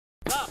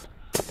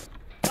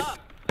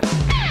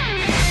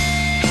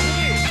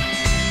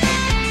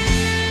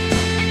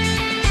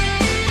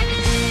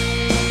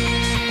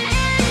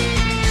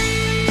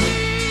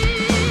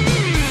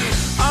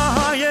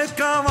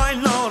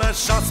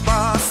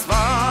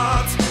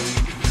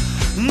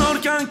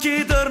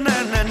կյանքի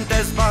դռներն են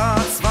տես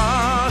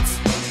բացված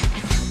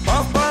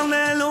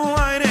Պահպանելու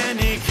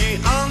հայրենիքի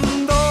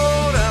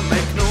անդորը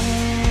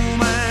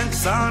մեկնում ենք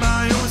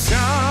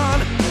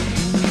սարայության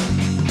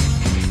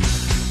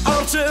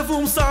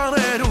Արջևում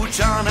սարեր ու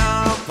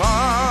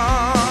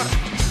ճանապարհ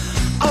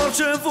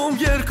Արջևում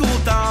 2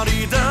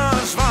 տարի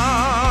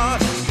դժվար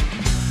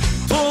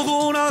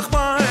Թողուն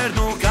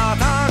աղբայրն ու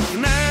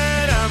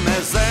կատակները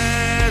մեզ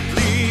հետ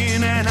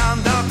լինեն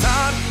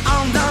անդադար,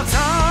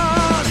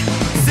 անդադար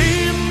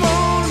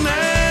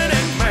Զինվորներ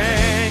ենք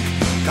մենք,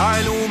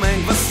 կայլում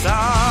ենք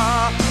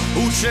վստահ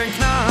ու չենք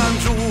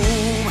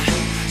նահանջում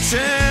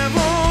Չէ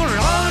որ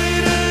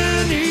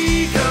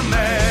հայրենիքը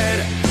մեր,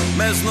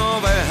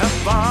 մեզնով է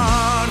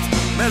հպարտ,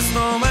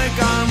 մեզնով է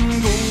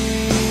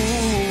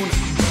կանգուն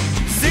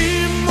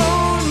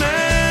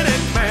Զինվորներ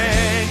ենք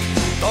մենք,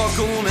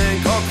 տոկուն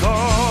ենք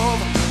հոգով,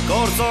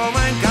 գործով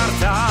ենք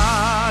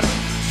արդար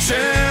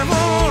Չէ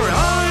որ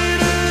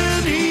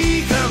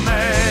հայրենիքը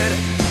մեր,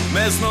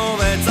 մեզնով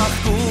է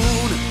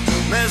ծաղկուն,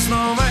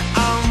 մեզնով է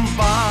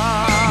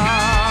ամբար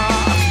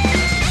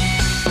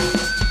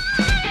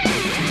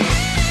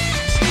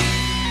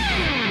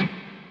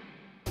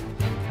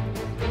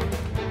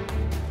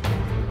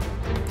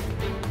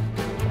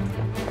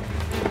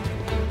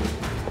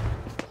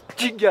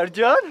Ջինգեր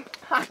ջան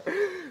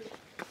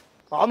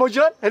Ամո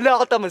ջան, հələ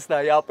ատամս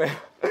նայ ապե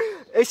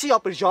Էսի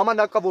ապե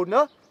ժամանակավորն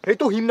է,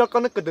 հետո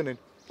հիմնականը կդնեն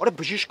Արա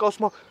բժիշկը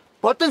ասում է,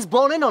 բա տենց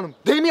բան են անում,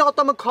 դեմի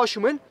ատամը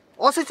քաշում են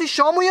Ասեցի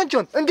Շամոյան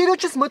ջան,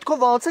 ընկերոջս մտքով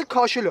անցել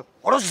քաշելը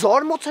Արա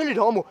զարմացել էր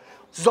համո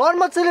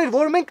Զարմացել էր,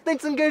 որ մենք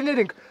տենց ընկերներ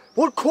ենք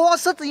Որ քո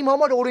ասածը իմ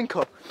համար օրենք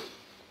է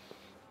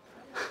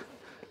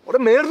Արա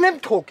մեռնեմ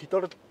թոքիտ,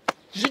 արա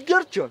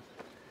Ջինգեր ջան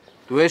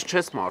Դու ես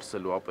չես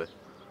մարսելու ապե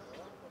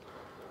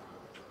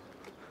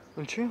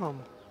Ինչի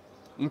համո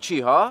Ինչի,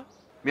 հա?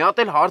 Մի հատ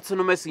էլ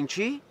հարցնում ես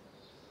ինչի?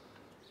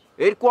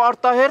 2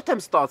 արտահերթ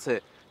եմ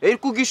ստացել,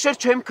 2 գիշեր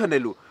չեմ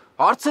քնելու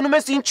Հարցնում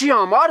ես ինչի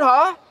համար,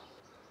 հա?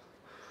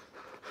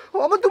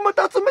 Համը դու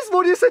մտածում ես,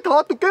 որ ես այդ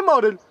հատուկ եմ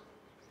արել,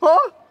 հա?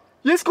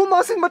 Ես քո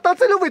մասին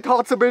մտածելով այդ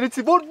հացը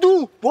բերեցի, որ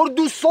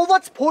դու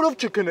սոված փորով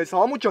չքնես,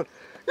 համու ջան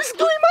Իսկ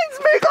դու հիմա ինձ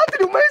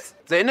մեղադրում ես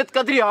Ձենդ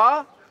կդրի, հա?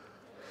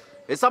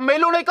 Հեսա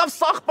մելոն եկավ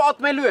սաղ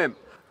պատմելու եմ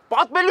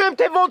Պատմելու եմ,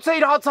 թե ոնց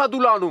էիր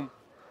հացադուլանում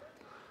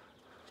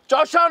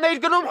Ճաշան էիր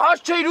գնում, հաց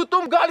չէիր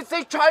ուտում, գալիս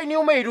էիր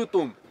չայնիում էիր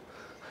ուտում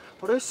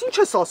Արա ես ինչ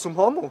ես ասում,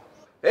 համու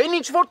Էն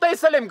ինչ որ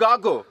տեսել եմ,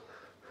 գագո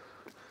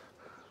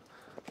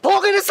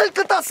Փողերս էլ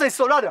կտաս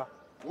այսօր, արա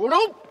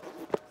Ուրում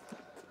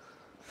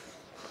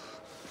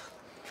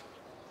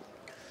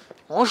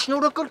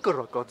Անշնորհակալ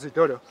կռակածի,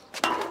 դարա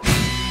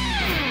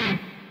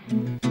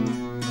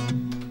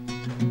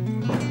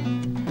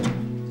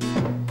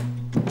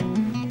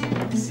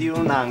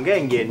Սիրուն անգը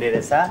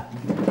ընկերներս, հա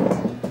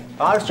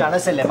Արս ջան,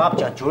 ասել եմ, ապ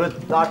ջան, ջուրը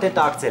արդեն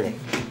տակցել է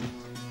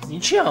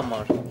Ինչի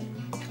համար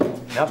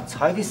Լավ,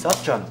 ցայվի սաղ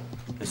ջան,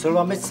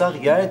 այսօրվա մեջ սաղ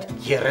իրար հետ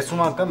 30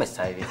 անգամ ես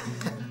ցայվի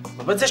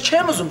Բայց ես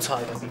չեմ ուզում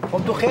ցայվել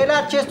Ում դու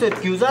խելար չես դու այդ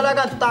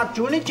գյուզալական տակ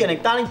ջունին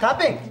չենենք, տանին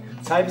թապենք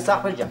Ցայվի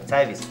սաղվել ջան,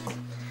 ցայվիս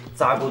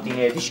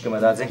Ծագուտիների դիշ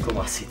կմտածենք քո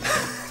մասին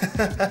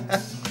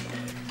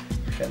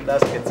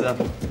Խնդաս կծա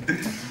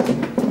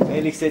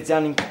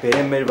Մելիքսեցյանին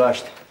բերեմ մեր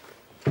վաշտ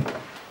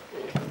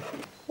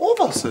Ով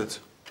ասեց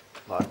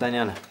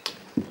Վարդանյանը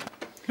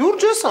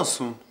Լուրջ ես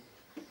ասում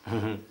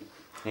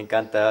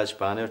Ենքան տղաչ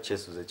բաներ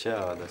չես ուզե, չէ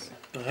աղադաս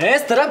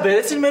Ես դրա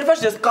բերեցին մեր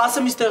վաշտ, ես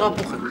կասեմ իս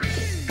տեղափոխեմ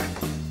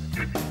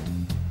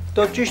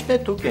Դո ճիշտ է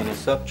դուք են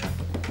ես ապ ջան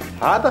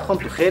Հա բախոն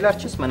դու խելար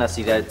չես մնաս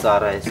իրար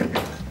ծառայես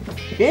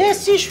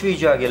Ես ինչ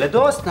վիճակել է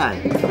դոստն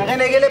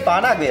Աղեն եկել է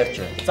բանակ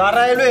վերջը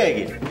Ծառայելու է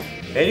եկել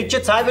Հերիք չէ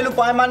ցայվելու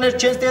պայմաններ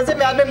չես տեզե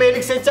մի ադմե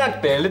մելիքսեցյանք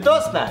բերել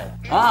դոստն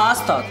Հա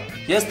հաստատ,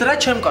 ես դրա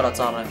չեմ կարա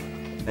ծառայեմ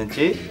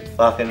Ինչի,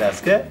 վախենաս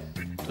կը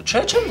Դու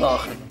չեմ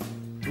վախենում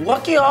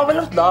Ուղղակի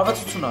ավելորդ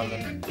լավացություն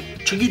ալել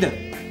Չգիտեմ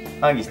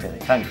Հանգիստ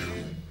եղեք, հանգիստ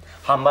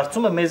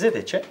Համբարձումը մեզ հետ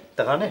է, չէ,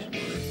 տղաներ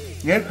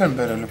Երբ եմ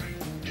բերելու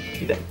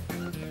Գիտեմ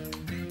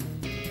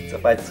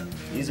Բայց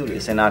իզուր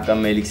ես են արկամ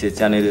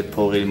Մելիքսեցյանները այդ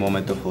փողերի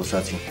մոմենտով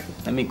խոսացին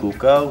Մի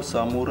կուկա ու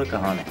սամուրը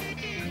կհանեն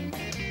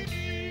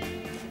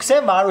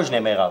Կսեմ վարուժն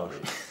է մեղավոր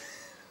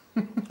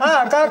Հա,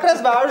 կակրած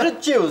վարուժը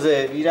չի ուզե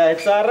իր այդ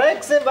ծառայ,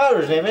 կսեմ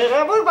վարուժն է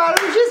մեղավոր,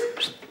 վարուժս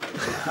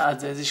Հա,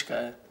 ձեզ իշկա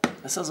է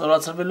Հեսա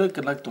զորացրվելու է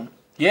կնակ տուն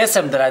Ես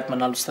եմ դրա այդ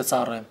մնալուց թե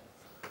ծառայեմ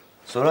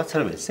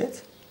Զորացրվես ես?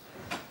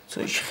 Ծո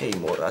իշխեի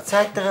մորաց,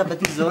 այդ տղա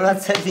բտի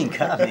զորացրվինք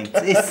ամենք,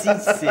 ծես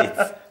ինչ սեց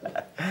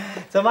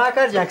Ծո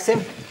մակար ջան,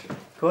 կսեմ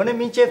Կոնե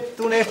մինչև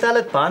տուն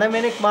երտալըտ բանը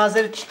մենեք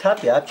մազերը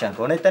չթապի, ապ ջան,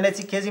 կոնե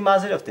տնեցի քեզի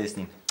մազերով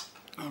տեսնիմ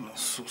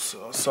Սուսը,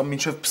 ասա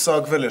մինչև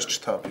պսակվել ես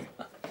չթապի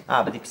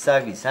Ա, բդի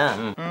պսակվիս, հա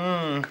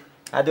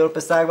Հադի որ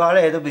պսակվար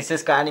է, հետո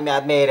բիսես կանի մի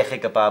ադմե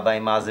երեխեկը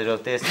պաբայի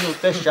մազերով տեսնի ու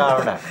տես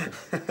շարունակ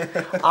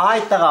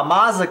Այդ տղա,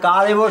 մազը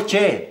կարևոր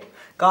չէ,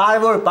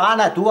 կարևոր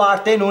բանը դու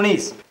արդեն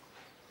ունիս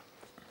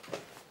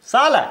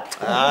Սալա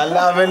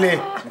Լավ էլի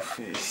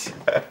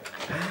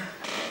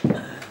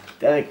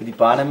Տեղեք պիտի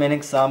բանը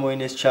մենենք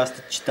Սամոյին ես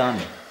չաստը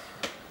չտանի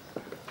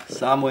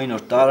Սամոյին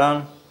որ տարան,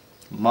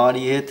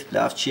 Մարի հետ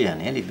լավ չի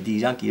անի, էլի, պիտի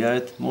իրանք իրար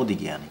հետ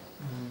մոդիկ անի։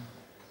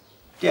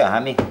 Դե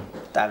համի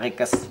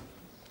տաղեկս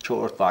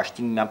 4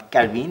 վաշտին մյապ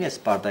կարվին է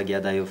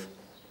Սպարտակիադայով։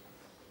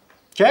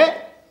 Չէ,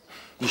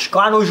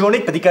 իշկան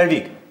ուժոնիք պիտի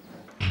կարվիք։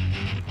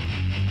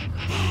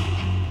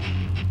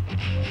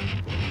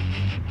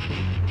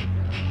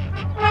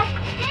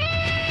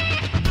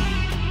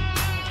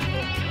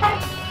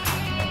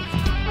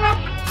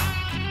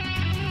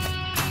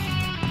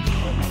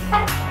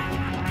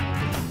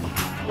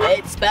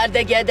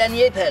 Սպարտակիադան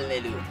ետ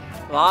հալնելու։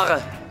 Վաղը։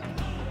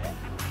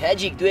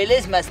 Հաջիկ դու էլ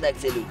ես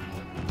մասնակցելու։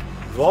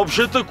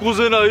 Вообще-то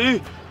կուզենայի,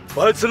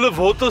 բայց հլը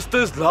ոտս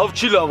տես լավ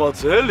չի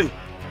լավացել, էլի։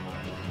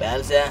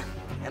 Բալսա,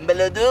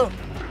 ըմբլո դու։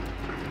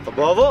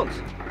 Բա ոնց։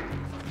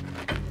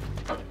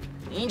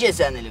 Ինչ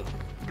ես անելու։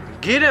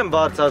 Գիր եմ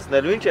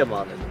բարձացնելու, ինչ եմ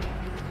անելու։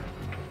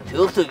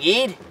 Թուղթու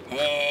գիր։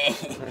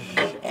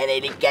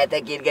 Անելի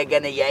կատակ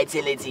երկականը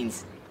յայցելեց ինձ։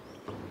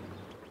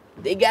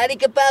 Դե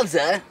գարիկը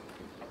պավզա։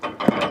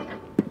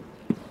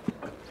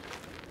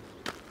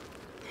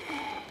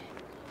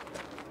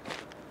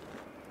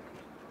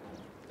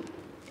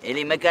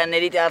 Էլի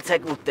մկաններիդ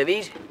արցակ ուտ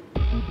տվիր։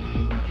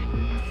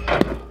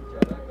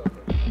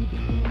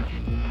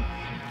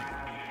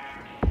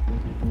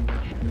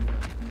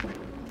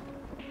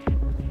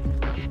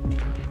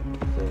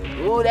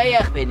 Ուր այ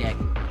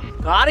ախպենյակ։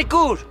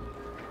 Գարիկուր։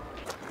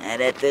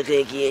 Արա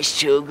տղեկ ես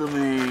չոգում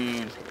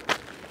եմ։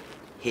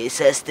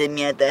 Հեսաստը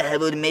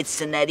միատահավոր մեծ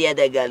սնարյադ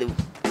է գալու։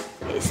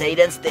 Հեսա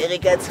իրանց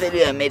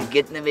տեղեկացվելու է մեր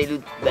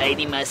գտնվելու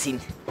բայրի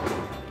մասին։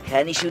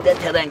 Քանի շուտ է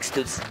թրանք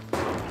ստուց։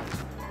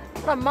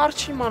 Բա մար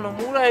չի մանում,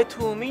 ուր այդ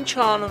ում, ինչ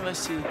անում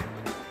եսի։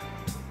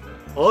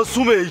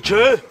 Ասում էի,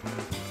 չէ։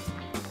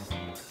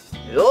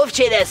 Ով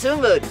չեր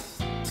ասում, որ։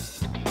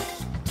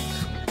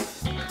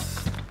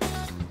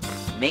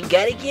 Մենք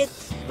գարիկի հետ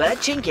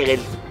վատ չենք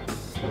եղել։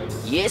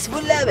 Ես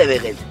որ լավ եմ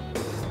եղել։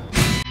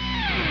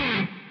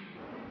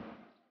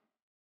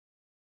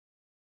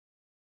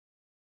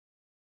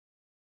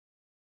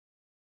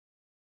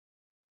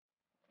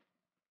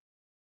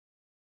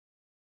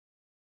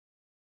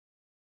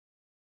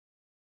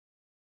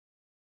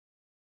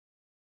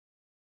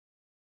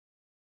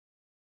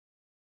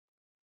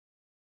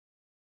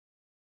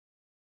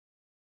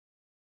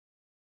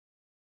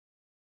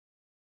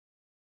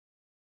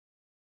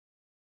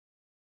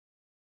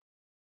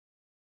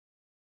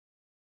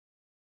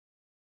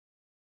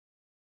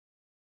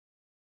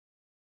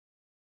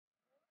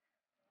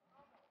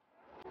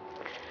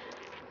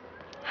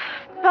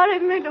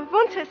 Բարև Մելո,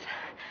 ոնց ես,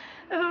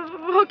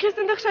 հոգես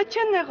ընդեղ շատ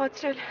չեն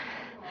նեղացրել,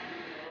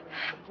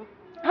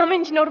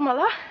 ամեն ինչ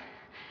նորմալ, հա,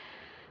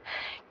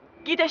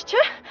 գիտես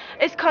չէ,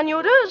 ես քանի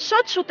օրը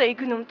շատ շուտ էի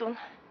գնում տուն,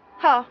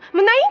 հա,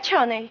 մնա ինչ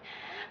անեի,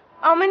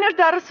 ամեն օր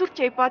դառը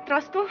սուրճ էի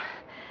պատրաստում,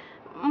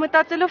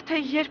 մտածելով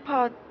թե երբ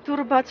հա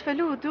դուրը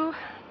բացվելու ու դու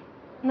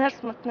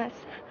ներս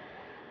մտնես,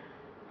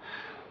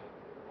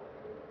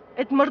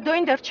 այդ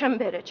մրդոյին դեռ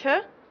չեմ բերե,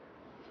 չէ,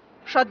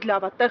 շատ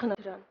լավ է, տեղն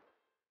է դրան։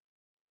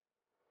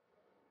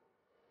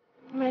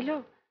 Մելո,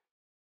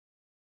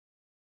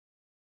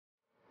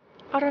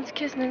 առանց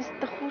քեզ նենց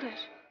տխուր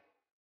էր։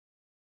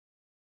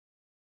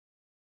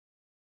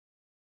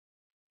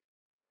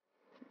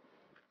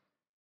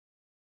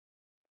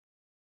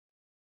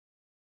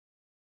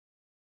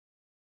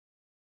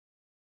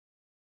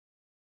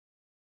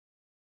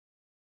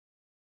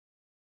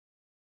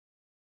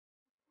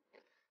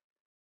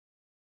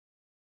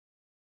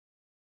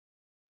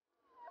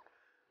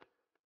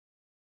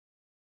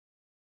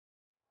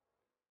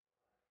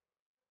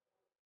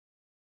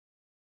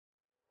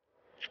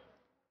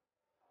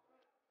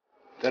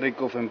 Три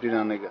кофе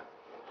на нега.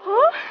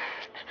 Հա։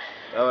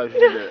 Давай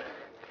жди.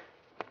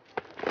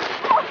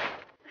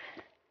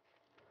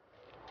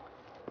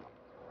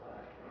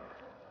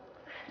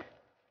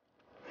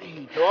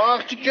 Դու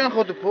աղջիկ ջան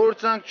խոտը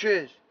փորձանք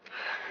չես։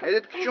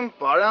 Այդ քիչում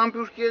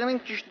բարամբյուր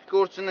կեղնենք ճիշտ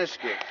կորցնես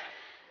կե։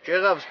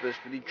 Չեղավ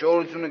սպես, պիտի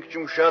ճորությունը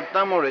քիչում շատ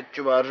տամ որ այդ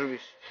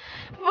չվարժվիս։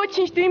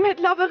 Ոչինչ, դու իմ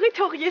հետ լավ եղի,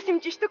 թող ես իմ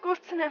ճիշտը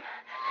կորցնեմ։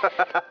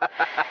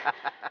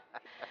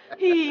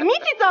 Մի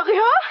ծիծաղի,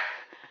 հա։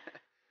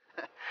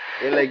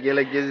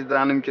 Ելեք եզի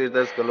տանում չես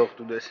դες գլոխ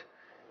տուդես։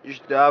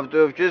 Ճիշտ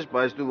ավտոյով չես,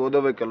 բայց դու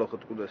ոտով է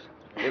գլոխդ կուդես։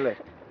 Ելեք։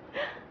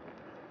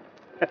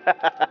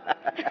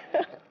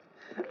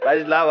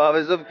 Բայց լավ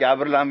ավեզով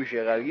գաբրլամիշ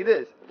եղար,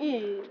 գիտես։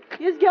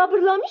 Ես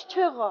գաբրլամիշ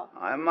չեղա։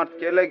 Այ մարդ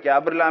կելը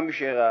գաբրլամիշ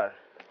եղար։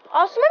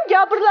 Ասում եմ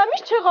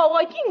գաբրլամիշ չեղա,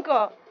 ուղղակի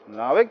ինկա։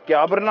 Լավ է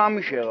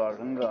գաբրլամիշ եղար,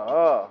 ընկա,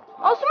 հա։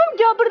 Ասում եմ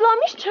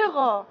գաբրլամիշ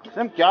չեղա։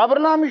 Ասեմ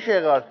գաբրլամիշ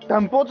եղար,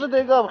 դմպոցը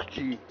դեկավ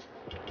խչի։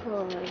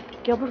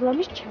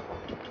 Գաբրլամիշ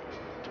չեղա։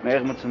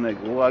 Մեղմցնեք,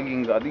 ուղղակի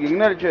ընկա, դիք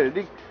ինքնել չէ,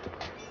 դիք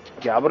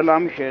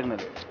գաբրլամիշ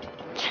եղնել է։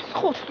 Չես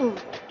խոսում։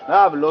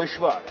 Լավ,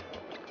 լոշվար։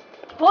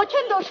 Ոչ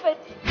էլ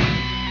լոշվեց։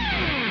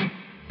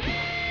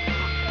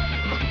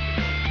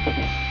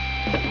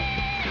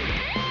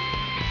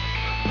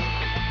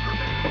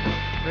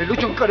 Մելո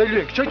ջան կարելի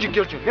ենք, չէ՞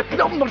 ջիգեր ջան, հետ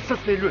լավ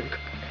մրսեցնելու ենք։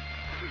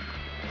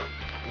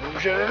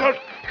 Ուժ եղար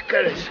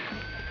կերես։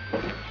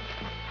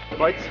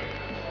 Բայց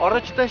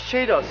առաջ տես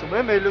չէիր ասում,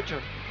 Մելո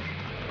ջան։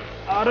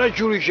 Առաջ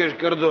ուրիշ էր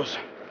կրդոս,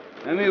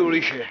 հիմի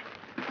ուրիշ է։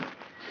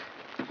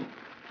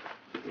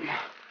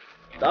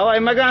 Davay,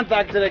 մգան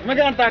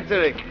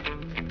տակցրեք։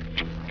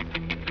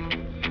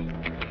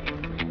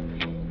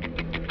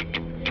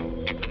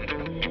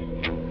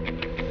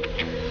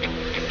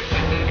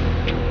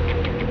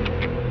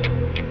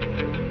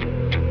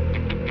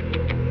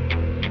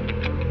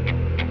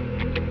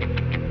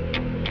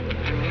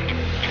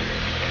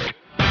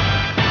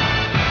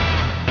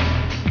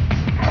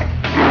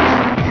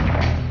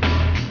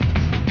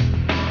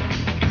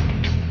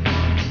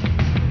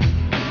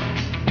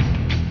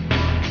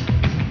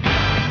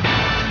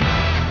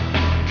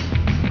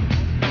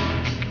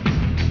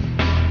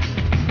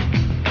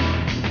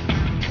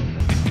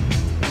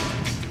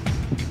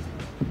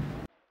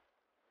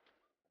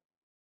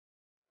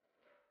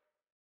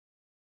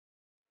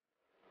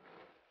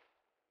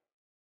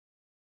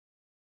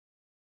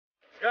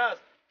 Գազ։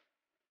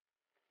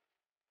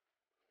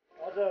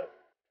 Ադար։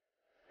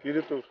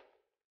 Գիրը տուր։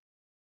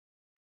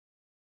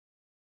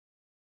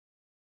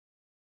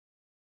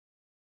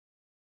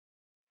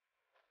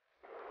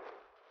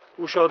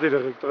 Ուշադիր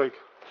եղեք տղեկ,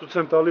 ցույց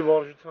եմ տալի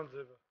վարժության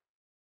ձևը։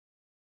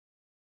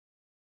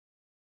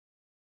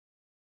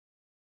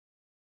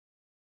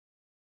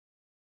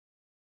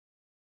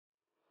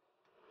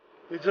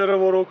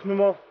 Իձերը որ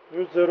օգնում է,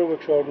 մյուս ձերով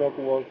եք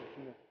շարունակում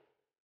վարժությունը։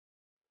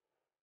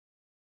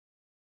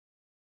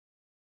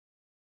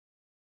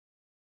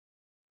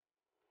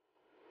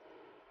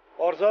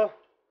 Արզա։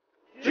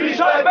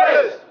 Ճիշտ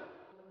այդպես։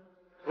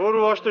 Որ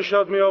վաշտը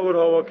շատ միավոր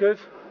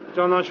հավաքեց,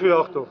 ճանաչվի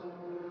ախտող։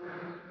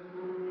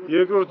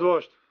 Երկրորդ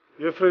վաշտ,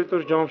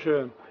 Եֆրեյտոր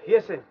Ջամշեյան։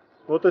 Ես եմ։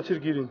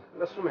 Մոտեցիր գիրին։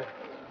 Լսում եմ։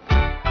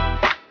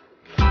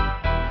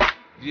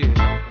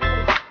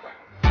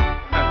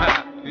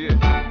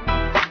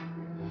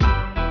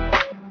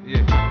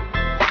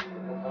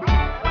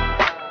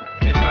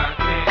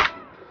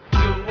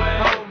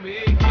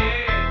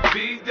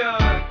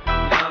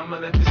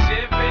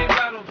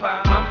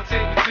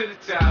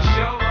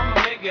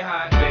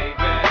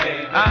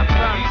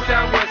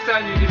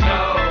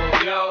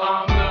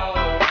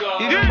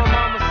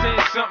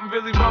 Something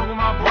really wrong with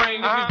my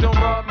brain. Niggas don't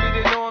rob me,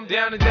 they know I'm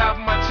down and die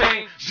for my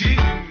chain.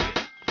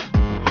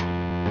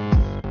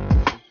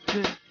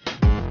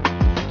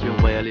 Ok,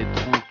 on va y aller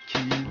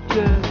tranquille.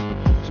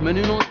 Je mène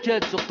une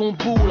enquête sur ton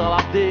boule à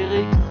la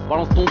dérive.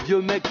 Balance ton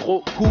vieux mec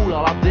trop cool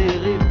à la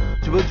dérive.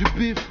 Tu veux du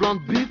bif, plein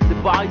de bif,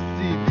 c'est par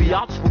ici.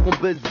 Biatch, faut qu'on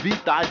baisse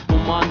vite, arrête ton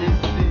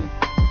manestie.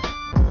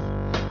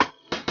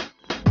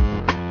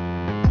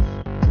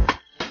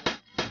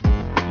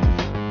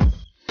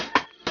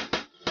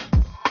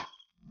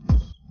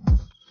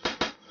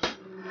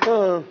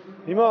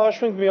 Հիմա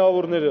հաշվենք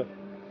միավորները։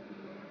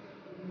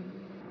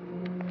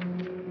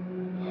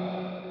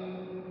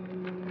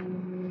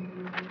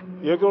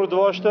 Երկրորդ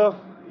վաշտը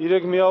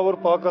 3 միավոր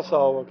պակաս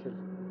է հավաքել։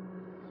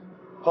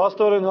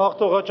 Փաստորեն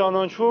հաղթողը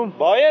ճանաչվում։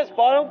 Բա ես,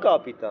 պարոն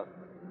կապիտան։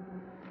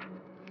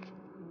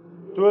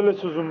 Դու էլ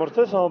ես ուզում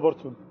մրցես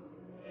համբարձում։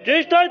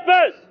 Ճիշտ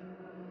այդպես։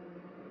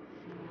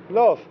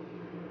 Լավ,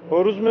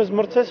 որ ուզում ես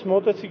մրցես,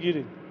 մոտեցի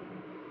գիրին։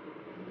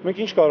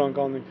 Մենք ինչ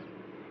կարանք անենք։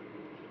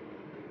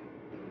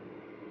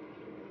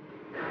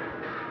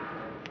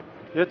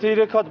 Եթե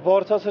 3 հատ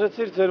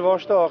բարձրացրեցիր, ձեր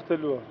վաշտը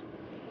ախտելու է։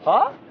 Հա?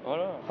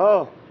 Հա։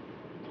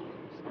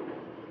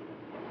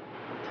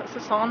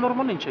 Ասես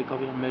աննորմալ ինչ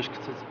եկավ իրեն մեջ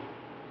գցեց։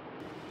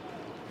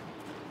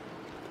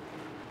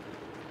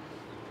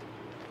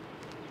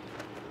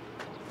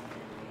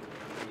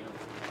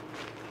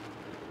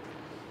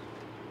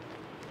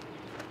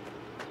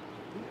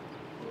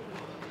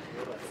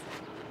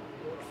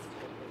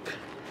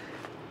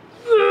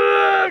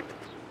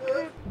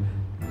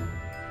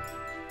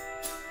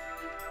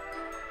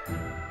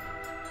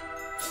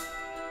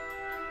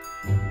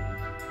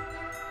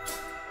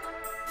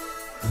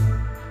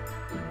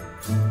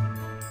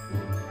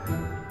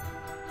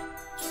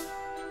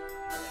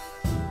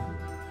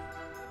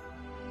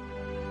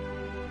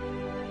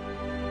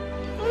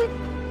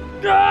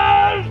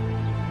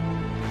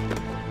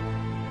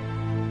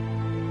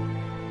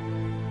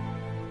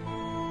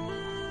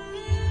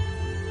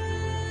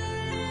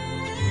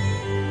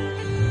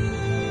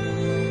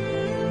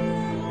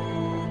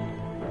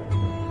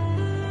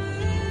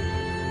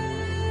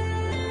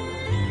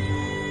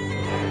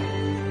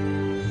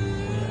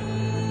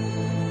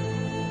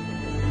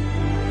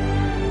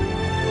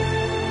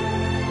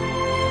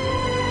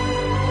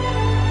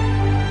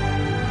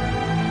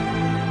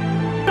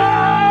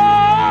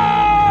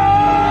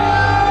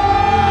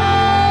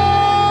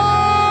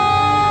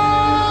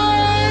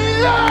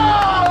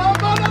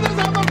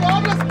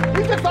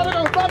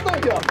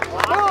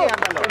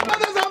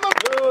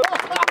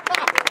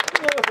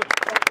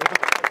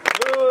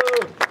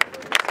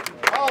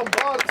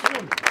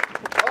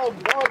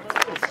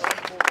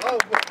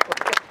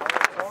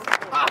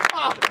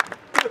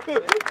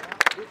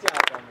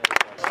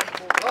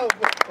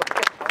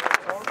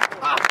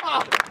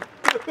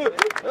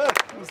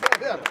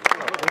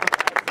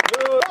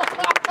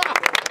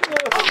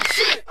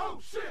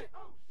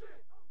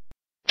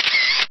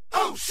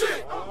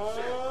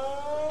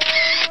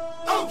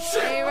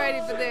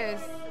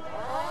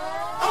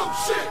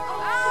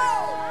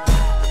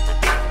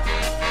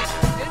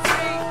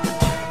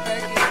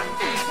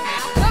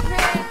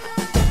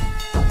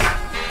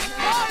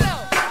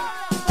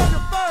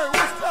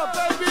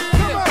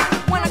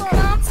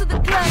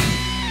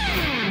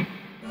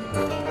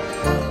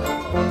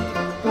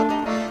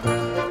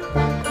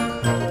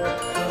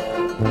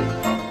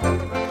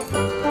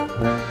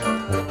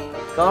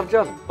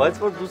 Կարջան, բայց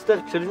որ դու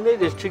ստեղ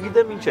չլիներ, ես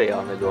չգիտեմ ինչ էի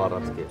անելու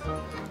առանց քեզ։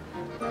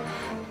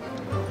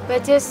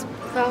 Բայց ես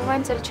վաղվա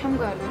ինձ էլ չեմ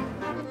գալու։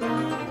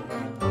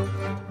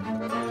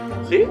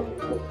 Խի՞։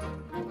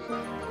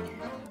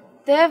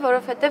 Դե,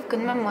 որովհետև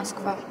գնում եմ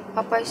Մոսկվա,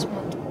 պապայիս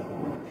մոտ։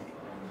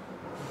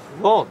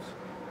 Ոնց։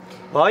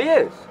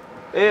 Բայես։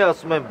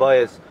 Ասում եմ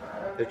բայես։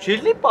 Չի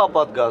լինի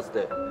պապատ գազդ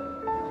է։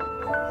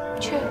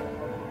 Չէ։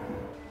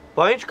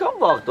 Բա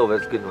ինչքան վաղտով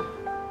ես գնում։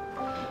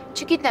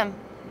 Չգիտեմ,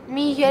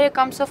 մի 3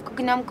 ամսով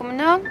կգնամ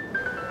կմնամ,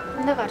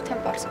 այնտեղ արդեն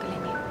պարզ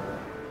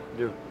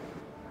կլինի։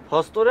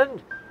 Փաստորեն,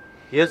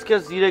 ես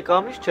քեզ 3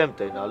 ամիս չեմ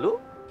տենալու։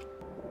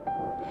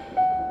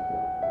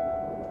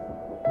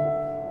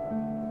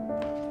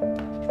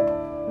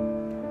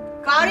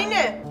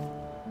 Կարինե։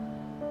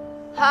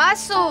 Հա,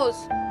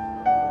 Սուզ։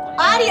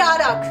 Արի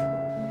արագ։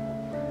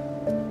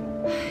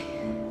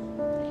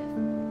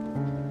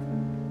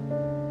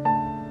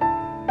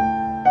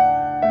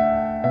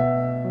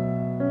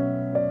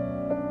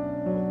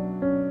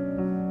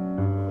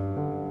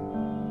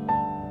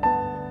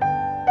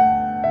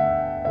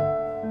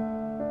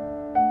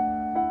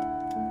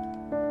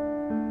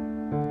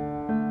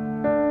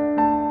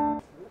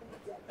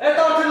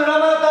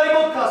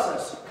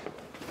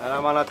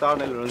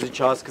 Հրամանատարն էլ ոնց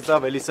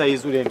չհասկացավ, էլի սա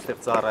իզուր եմ ստեղ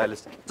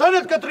ծառայելս։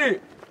 Ձայնդ կտրի։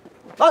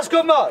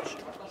 Ասկոմ մարշ։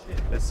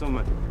 Լսում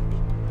եմ։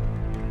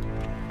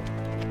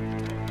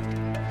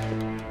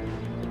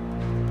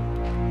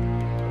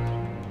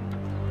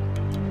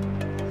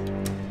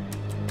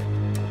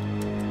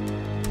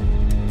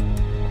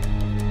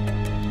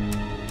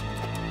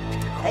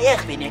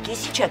 Այախ բենակ,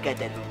 ես ի՞նչ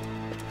կատարում։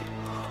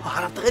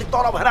 Հարատղեր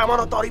տարավ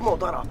հրամանատարի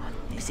մոտ արա։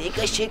 Ես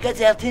եկած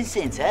չեկած արդեն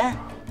սենց, հա։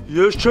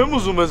 Ես չեմ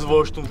ուզում ես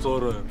վաշտում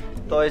ծառայեմ։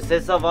 То есть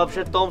հեսա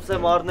вообще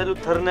Տոմսեմ առնելու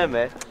թռնեմ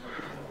է։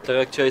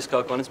 Տեղեկ չէ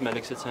իսկականից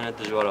Մելիքսից այն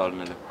դժվար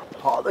առնելը։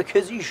 Հա դե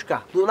քեզ ի՞նչ կա։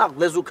 Դու նախ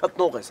լեզու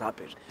քտնող ես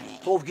հապեր։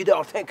 Ով գիտե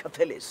արդեն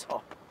քթել ես, հա։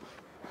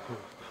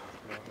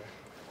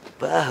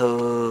 Բահո։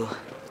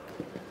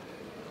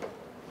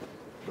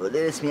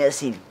 Բոլորս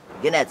միասին,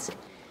 գնաց։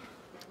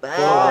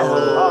 Բահո։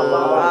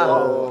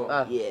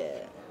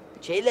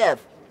 Չէ լավ։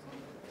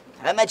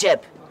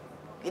 Համաչապ։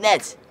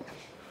 Գնաց։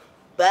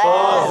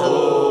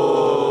 Բահո։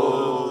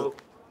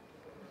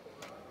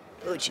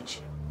 Ոչինչ։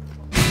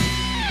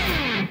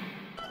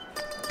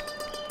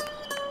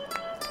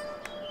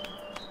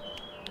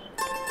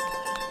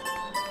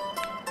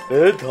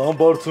 Այդ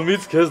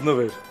համբարձումից քեզ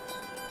նվեր։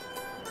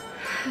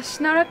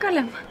 Շնորհակալ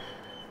եմ։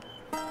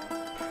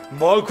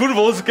 Մաքուր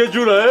ոսկե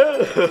ջուր է։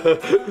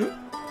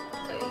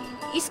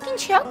 Իսկ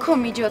ինչի՞ է քո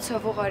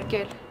միջոցով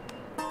ուղարկել։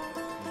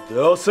 Դե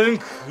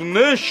ասենք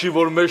նեշի,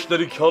 որ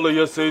մեջների քյալը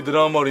ես էի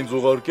դրա համար ինձ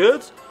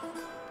ուղարկեց,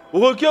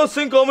 ուղղակի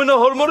ասենք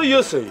ամենահարմարը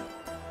ես էի։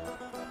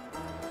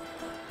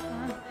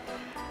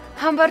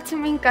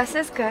 Համբարձումին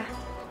կասես գա։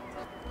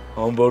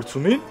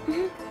 Համբարձումին։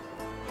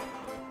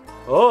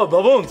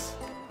 Բա ոնց։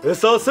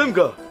 Հեսա ասեմ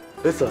գա,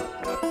 հեսա։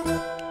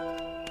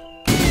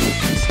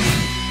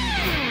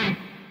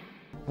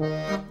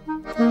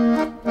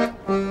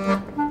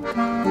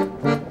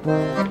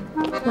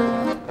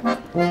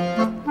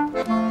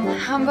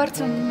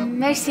 Համբարձում,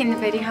 մերսի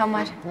նվերի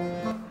համար։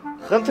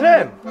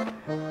 Խնդրեմ,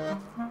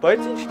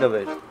 բայց ինչ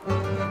նվեր։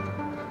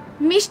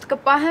 Միշտ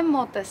կպահեմ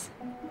մոտս։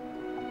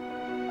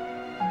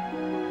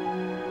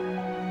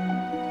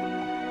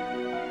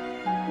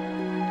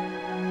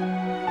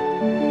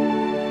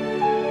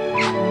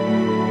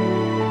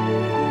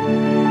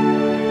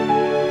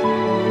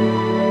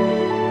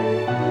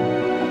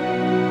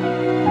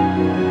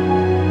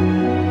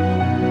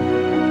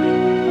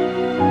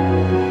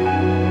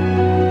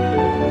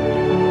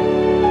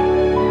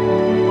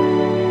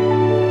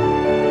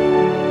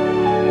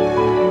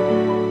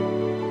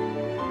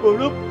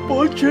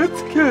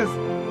 Պաչեց քեզ։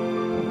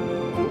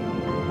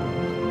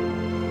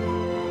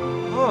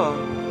 Հա։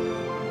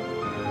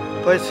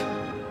 Բայց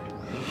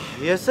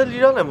ես էլ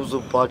իրան եմ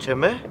ուզում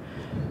պաչեմ, է։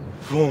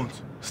 Ոնց,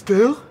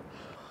 ստեղ։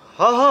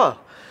 Հա,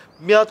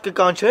 մի հատ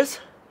կկանչես։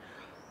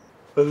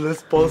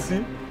 Լես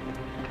սպասի։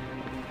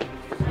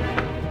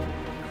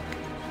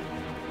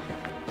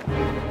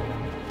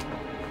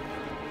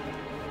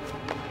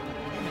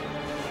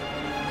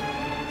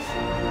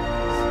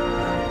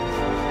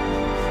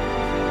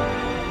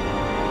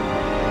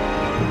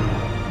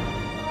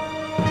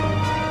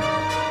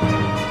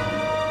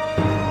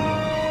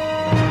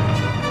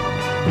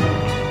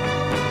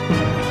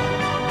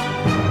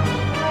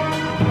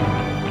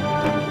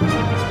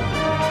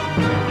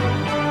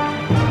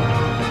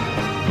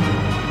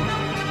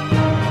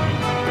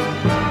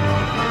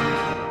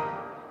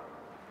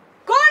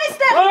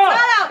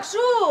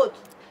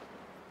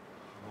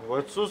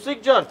 Սուսիկ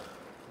ջան,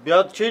 մի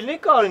հատ չի լինի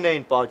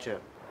Կարինեին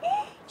պաչեմ։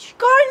 Ինչ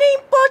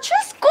Կարինեին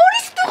պաչես,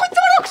 կորից տղից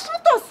արագ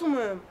շուտ ասում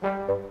եմ։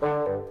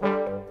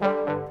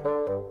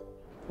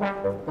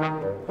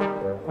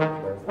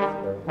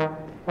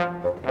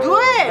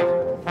 Դու էլ։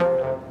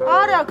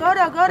 Արագ,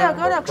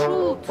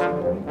 շուտ։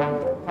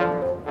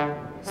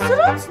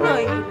 Սրանց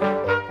նայիր։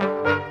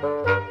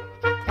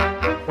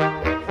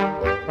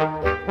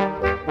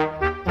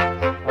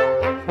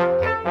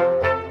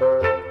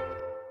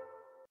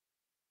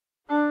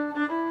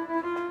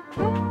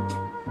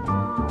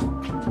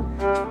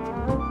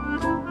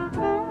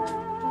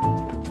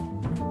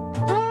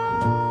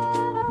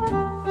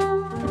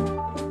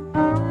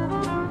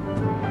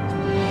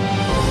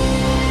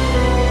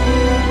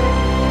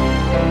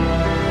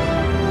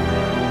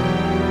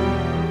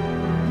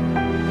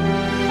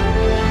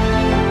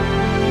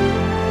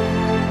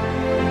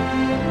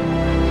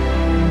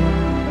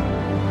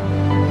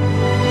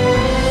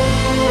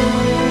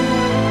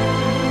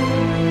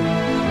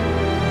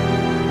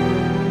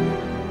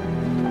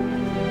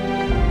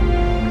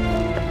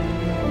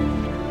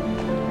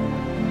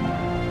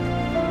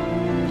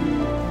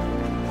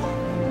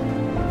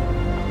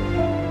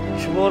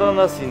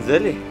 չմոռանաս ինձ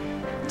էլի։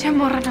 Չեմ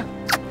մոռանա։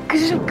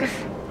 Գժուկս։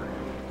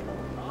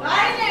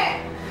 Այն է։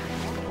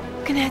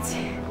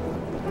 Գնացի։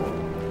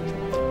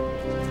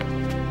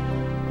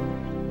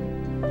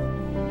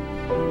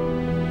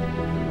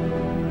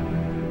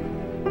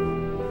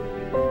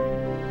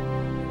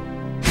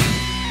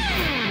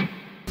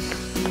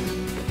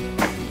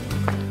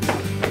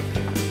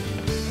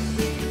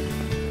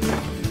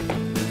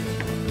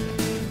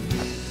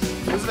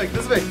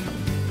 Դզվեք։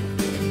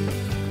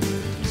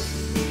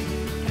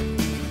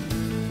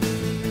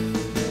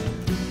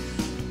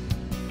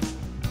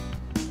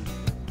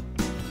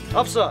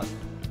 Հապսար։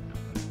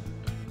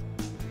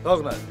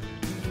 Թողնել։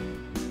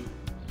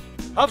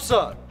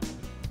 Հապսար։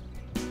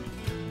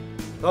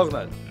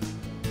 Թողնել։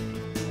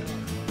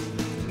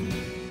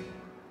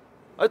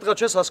 Այդ տղա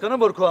չես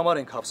հասկանում, որ քո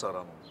համար ենք հապսար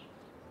անում։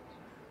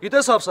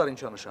 Գիտես հապսար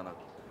ինչա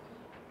նշանակում։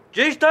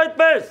 Ճիշտ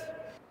այդպես։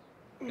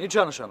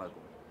 Ինչա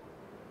նշանակում։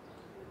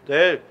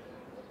 Դե,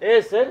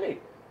 էս էլի։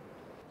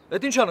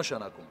 Այդ ինչա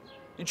նշանակում։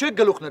 Ինչու եք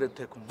գլուխներդ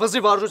թեքում։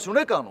 Վզի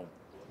վարժություն եք անում։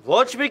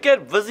 Ոչ մի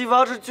կերպ վզի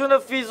վարժությունը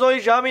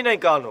ֆիզոյի ժամին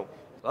ենք անում։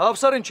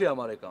 Հապսար ինչի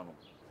համար եք անում։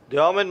 Դե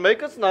ամեն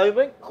մեկս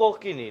նայում ենք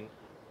կողքինին։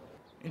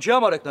 Ինչի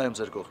համար եք նայում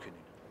ձեր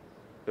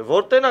կողքինին։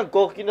 Որ տենան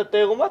կողքինը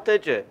տեղում է, թե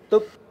չէ։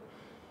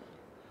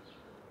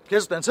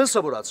 Քեզ տենց են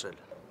սովորացրել։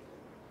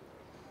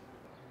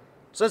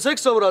 Սենց եք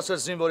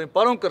սովորացրել զինվորին,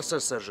 պարոն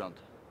կրսեր սերժանտ։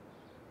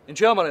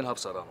 Ինչի համար են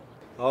հապսար անում։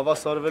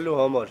 Հավասարվելու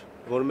համար,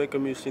 որ մեկը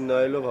մյուսին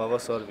նայելով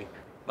հավասարվի։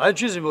 Այդ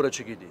չի զինվորը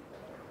չգիտի։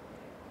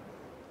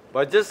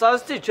 Բայց ես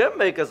ասացի չեմ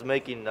մեկս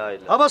մեկին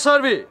նայել։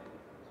 Հավասարվի։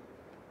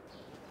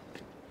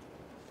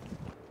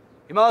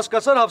 Հիմա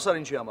հասկացար հապսար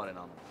ինչի համար են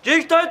անում։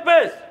 Ճիշտ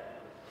այդպես։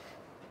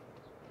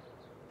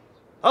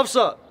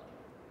 Հապսար։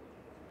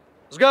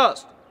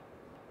 Զգաստ։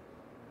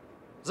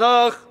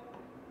 Ձախ։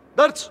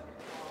 Դրց։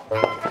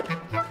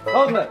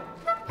 Հողնե։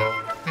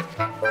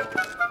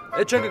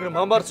 Այդ չենք գնում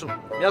համբարձում,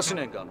 միասին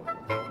ենք անում։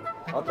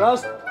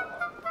 Պատրաստ։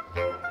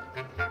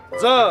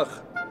 Ձախ։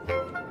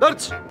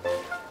 Դրց։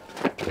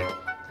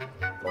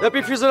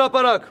 Դեպի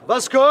ֆիզերապարակ,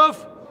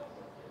 վազքով։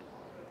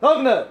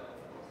 Հողնե։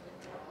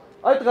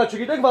 Այդ տղա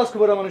չգիտեք վազքը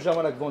վրամանի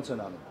ժամանակ ոնց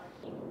են անում։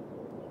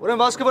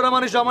 Ուրեմն վազքը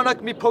վրամանի ժամանակ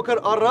մի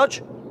փոքր առաջ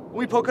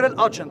ու մի փոքր էլ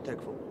աջ են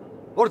թեքվում,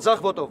 որ ձախ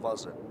ոտով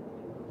վազեն։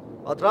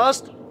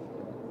 Պատրաստ։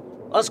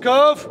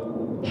 Վազքով։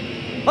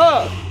 Հա։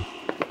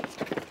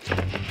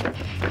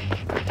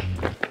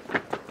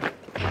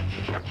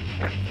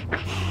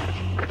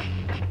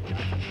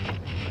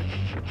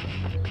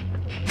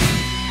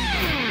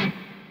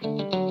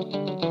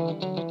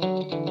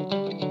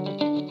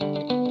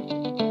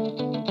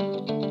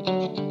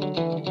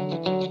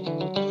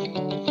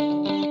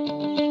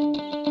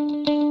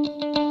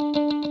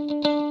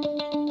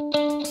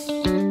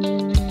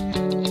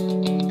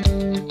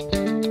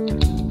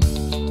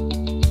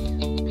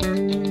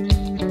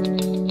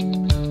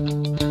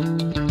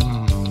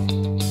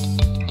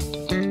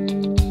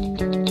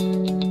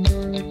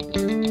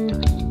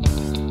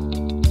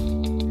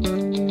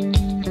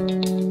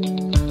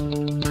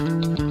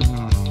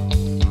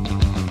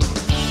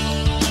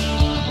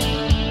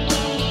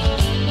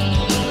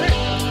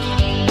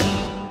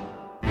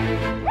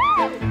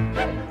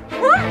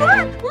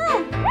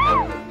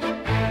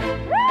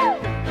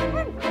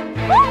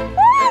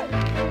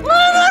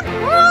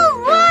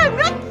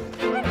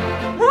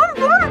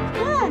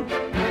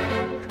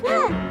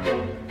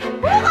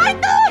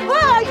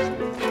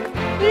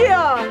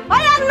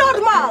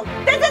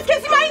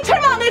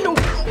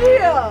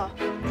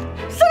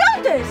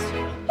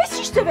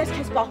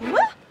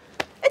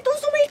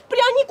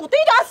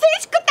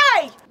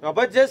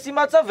 Բայց ես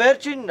իմացա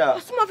վերջինն է։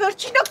 Ասում եմ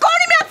վերջինը,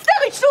 կոնի մի հատ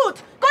ստեղից շուտ։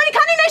 Կոնի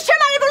քանի մեզ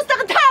չեմ արել, որ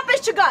ստեղը թայապես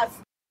չգաս։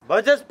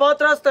 Բայց ես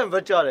պատրաստ եմ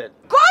վճարել։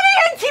 Կոնի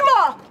հենց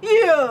հիմա։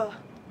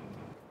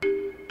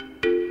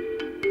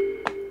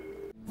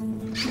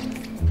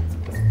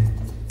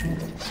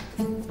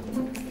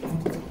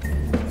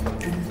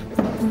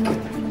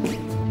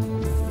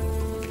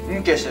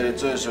 Ինչ կեսեր է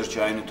ծոյսոր չի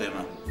այնու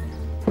տեմը։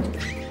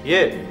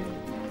 Եվ։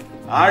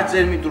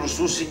 Արծեր մի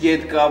դրուսուսի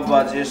գետ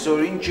կապված, եսոր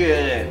ինչ է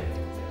եղել։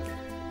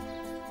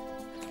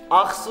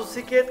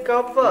 Աղսուսիկ հետ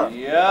կապված։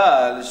 Յա,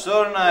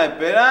 լսոր նայ,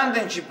 բերանդ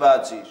ինչի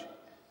բացիր։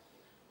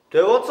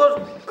 Դե ոնց որ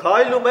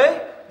քայլում է,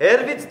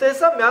 հերվից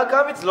տեսա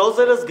միանգամից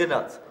լոզերս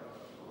գնաց։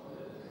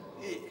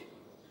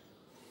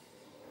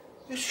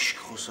 Ես ինչ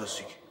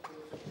խոսասիկ։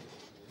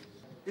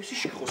 Ես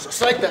ինչ խոսաս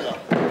այդ տղա։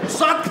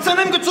 Սակ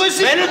կծնեմ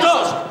գծոյսի։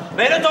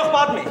 Մերը թող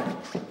պատմի։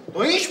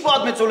 Դու ինչ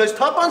պատմեցոլ ես,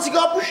 թափանցիկ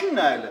ապուշին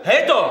նայել է։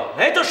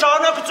 Հետո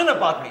շարունակությունը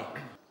պատմի։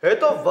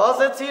 Հետո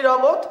վազեցի իր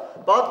ամոթ,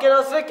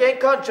 պատկերացրեք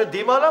այնքան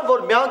չդիմանամ, որ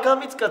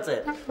միանգամից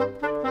կծեր։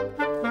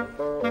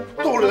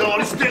 Տորը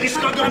արիս տեղիս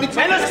կականից։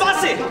 Մենը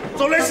սպասի։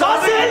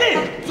 Սպասի էլի։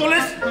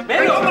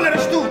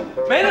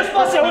 Մենը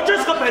սպասի, ոչ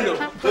ես խփելու։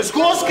 Ես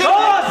գոսկը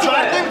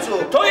չայտեմ ծո։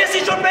 Թո ես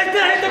ինչ-որ պետք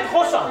է հետը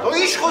խոսա։ Դու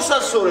ինչ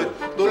խոսաս սորդ։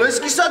 Դու լես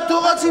կիսա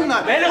թողացին նա։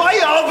 Այ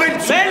ավել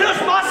ծո։ Մենը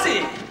սպասի։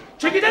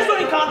 Չգիտես որ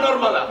ինքան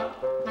նորմալ է։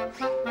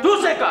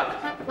 Դուս եկակ։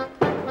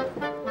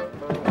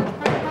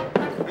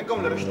 Եկոմ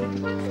լրաշտ։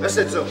 Ես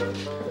էցո։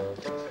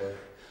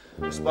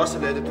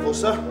 Սպասել է այդ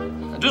խոսա։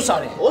 Դու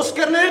սարի։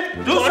 Օսկարներ,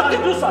 Դու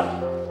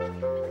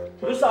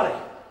սարի։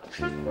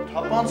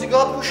 Թափանցիկ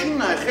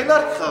ապուշինն է,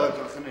 խելարք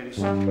խաղակրխներից։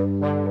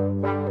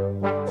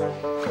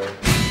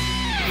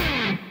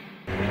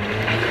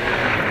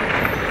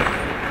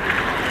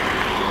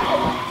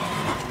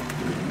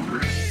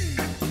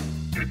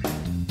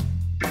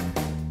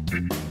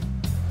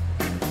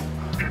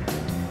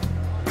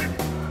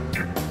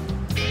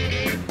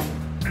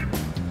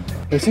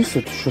 Ես ինչ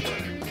շուտ։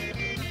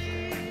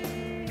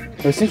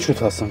 Ես ինչ շուտ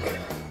հասանք։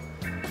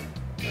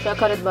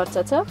 Շաքարդ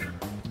բարձացավ։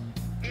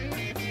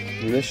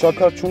 Ես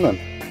շաքար չունեմ։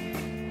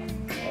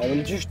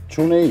 Ավելի ճիշտ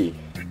չունեի։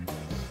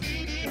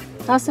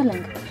 Հասել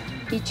ենք։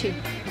 Իջի։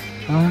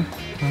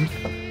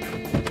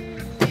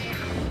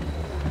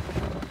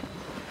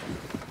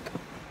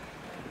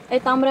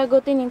 Այդ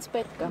ամրագոտին ինձ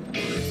պետք է։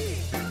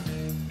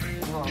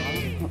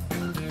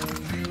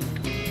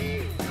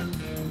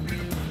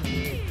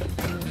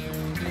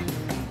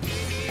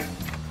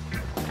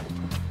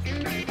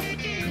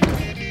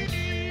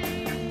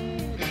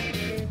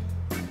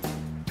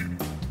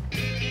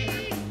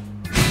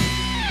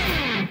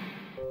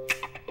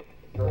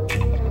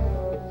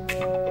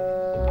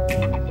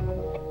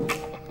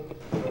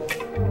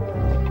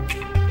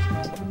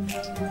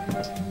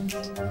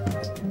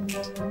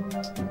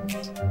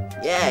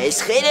 Ես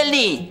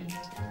խերելնի։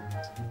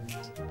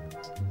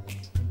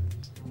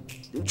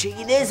 Դու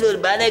չգիտես, որ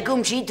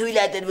բանակում չի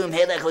թույլատրվում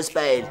հեռախոս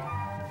պահել։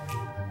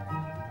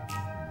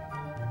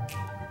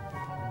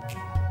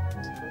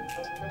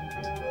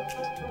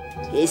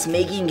 Ես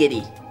մեկին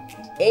գրի։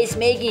 Ես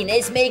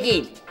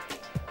մեկին։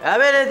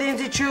 Հավեր էդ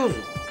ինձի չի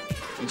ուզում։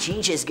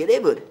 Ինչ ես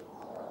գրել որ։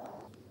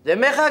 Դե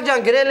մեխակ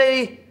ջան գրել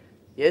էի։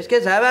 Ես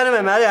քեզ հավանում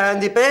եմ արի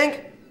հանդիպենք։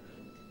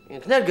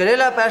 Ինքն էլ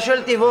գրել է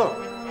պաշել տիվո։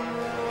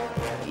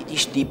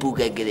 Իշ դիպուկ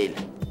է գրել։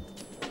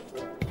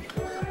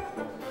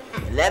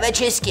 Լավա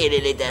չես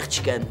կերել այդ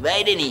աղջկան,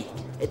 վայրենի,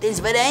 էդ ինձ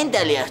վրա են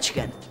տալի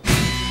աղջկան։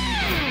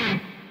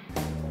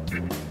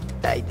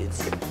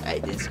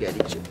 Այդենց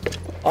գալի չո։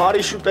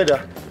 Արի շուտերա։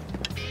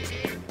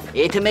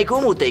 Եթե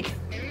մեկում ուտեք։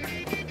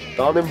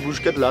 Տանեմ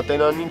բուժկետ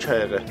լատենան ինչ է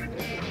եղել։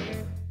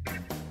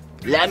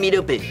 Լա մի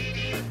րոպե։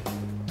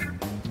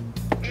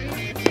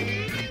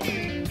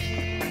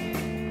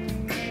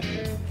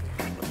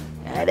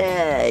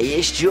 Արա,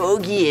 ես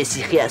ջոգի ես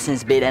իխի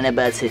ասենց բերանը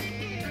բացել։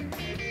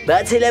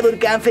 Բացել է, որ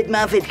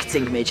կանֆետ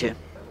գցենք մեջը։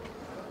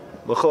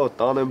 Մխո,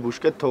 տանեմ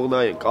բուժկետ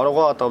թողնային, կարող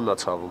է ատամնա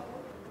ցավում։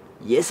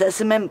 Ես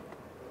ասում եմ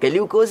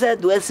գլյուկոզա,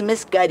 դու ասում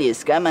ես կարիես,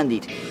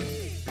 կամանդիր։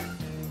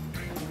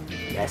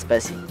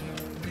 Սպասի։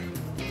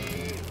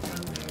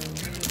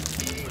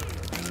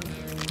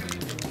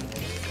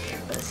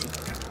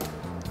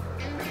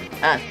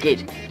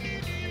 Գեր։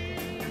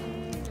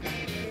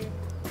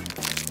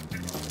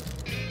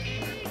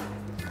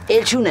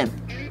 Էլ չունեմ։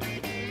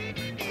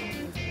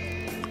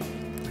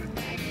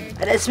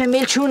 Ասում եմ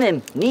էլ չունեմ,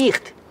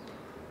 նիխտ,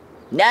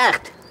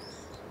 նախտ,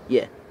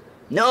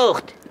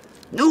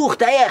 նուխտ,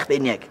 այ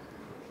աղբենյակ։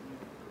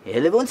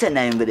 Հելը ոնց է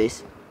նայում վրես։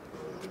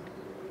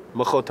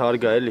 Մխոտ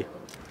հարգա էլի։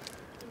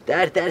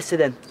 Տար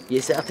սրան,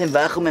 ես արդեն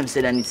վախում եմ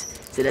սրանից,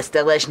 սրա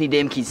ստաղլաշնի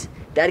դեմքից,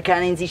 տար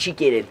քան ինձի չի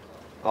կերել։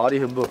 Արի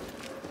հմբո։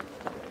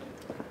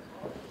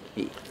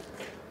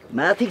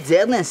 Մարդիկ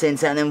ձերն են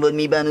սենց անում, որ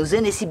մի բան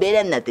ուզեն, եսի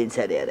բերանն է տենց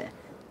արի արա։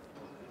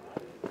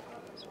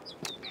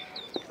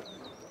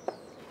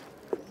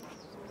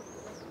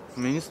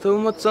 Ինձ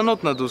թվում է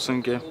ծնոտն է դուս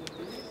ընկե։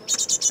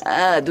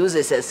 Դուզ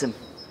ես ասում։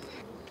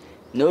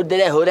 Նոր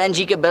դրա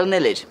հորանջիկը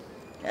բռնել էր։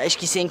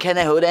 Աշկիս ենքան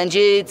է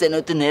հորանջը,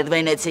 ծնոտը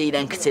ներվայնաց է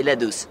իրան կցել է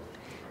դուս։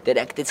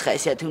 Դրակտեց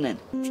խայսյաթուն են։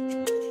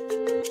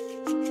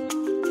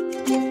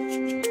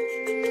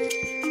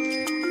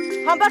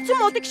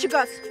 Համբարձում մոտիկ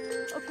չգաս։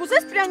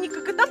 Կուզես պրանիկը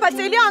կտա, բայց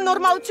էլի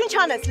աննորմալություն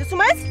չանես,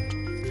 լսում ես։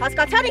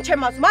 Հասկացար ինչ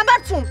եմ ասում,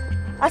 համբարձում։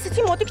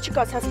 Ասեցի մոտիկ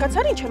չգաս,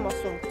 հասկացար ինչ եմ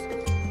ասում։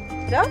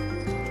 Լավ,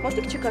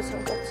 մոտիկ չգաս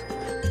հանկարծ։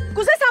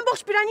 Կուզես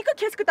ամբողջ պրանիկը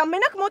քեզ կտամ,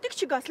 մենակ մոտիկ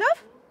չգաս, լավ։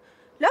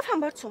 Լավ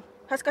համբարձում,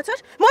 հասկացար։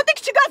 Մոտիկ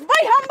չգաս,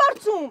 բայ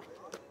համբարձում։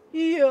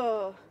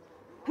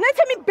 Հնայց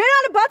է մի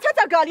բերանը բացած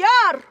է գալի,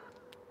 առ։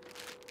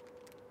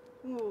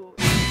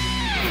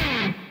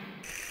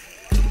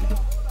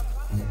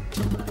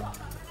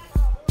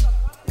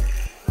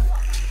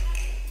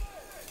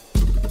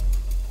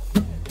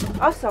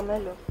 Ասա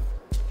մելո։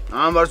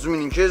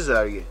 Համբարձումին ինչ ես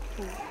զարգե։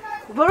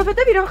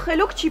 Որովհետև իրան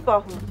խելոք չի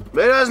պահում։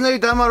 Վերազների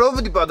համար ով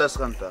պիտի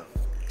պատասխան տա։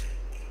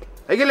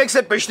 Եկել եք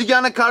սե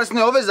Պշտիկյանը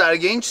քարսնի ով է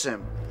զարգե, ինչ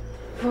եմ։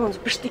 Ոնց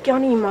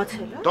Պշտիկյանը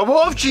իմացել է։ Դու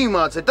ով չի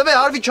իմացել, տվե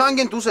հարվի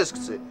չանգեն դուս ես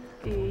գցել։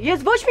 Ես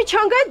ոչ մի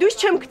չանգայ դույս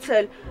չեմ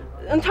գցել։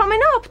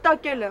 Ընդամենը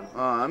ապտակել եմ։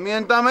 Մի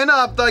ընդամենը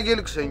ապտակել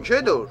գցեն, չէ՞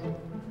 դոր։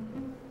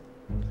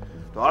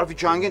 Դու հարվի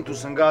չանգեն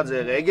դուս ընկած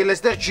եղե, եկել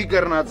էստեղ չի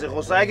կռնած է,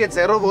 խոսայեք է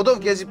ծերով ոտով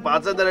քեզի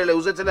բացադրել է,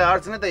 ուզեցել է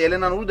հարցնել է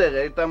Ելենան ուր դեղ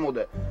է, իր տամոդ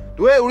է։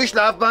 Դու է ուրիշ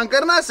լավ բան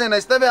կռնաս են,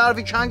 այստեղ է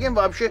հարվի չանգեն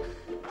вообще։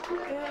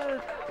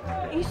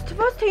 Ինձ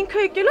թվաց թե ինքը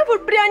եկել է որ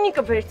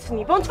պրանիկը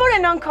վերցնի, ոնց որ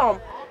են անգամ։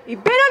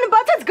 Բերանը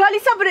բացած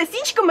գալիս է վրես,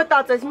 ինչ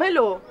կմտածես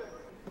մելո։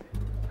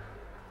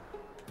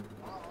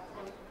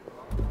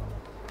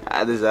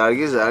 Hadi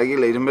zargir,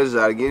 elimde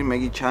zargir,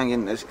 megi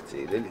çangin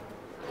eskiteydi.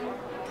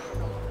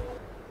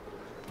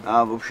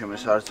 Aa, bu şey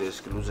mesarsı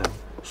eskiluzem.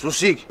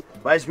 Susik,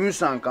 bayis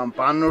müsan kam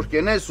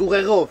panurkene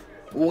suğeğov,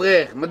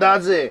 uğeğ,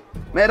 mıdadze,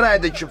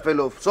 merayde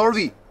çıpfelov,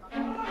 sorvi.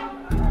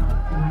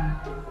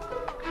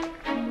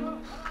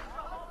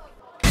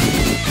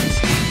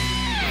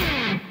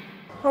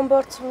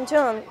 Համբարձում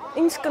ջան,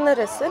 ինձ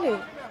կներես էլի։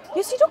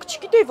 Ես իրոք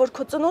չգիտեի, որ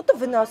քո ծնոտը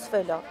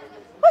վնասվել է։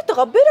 Այ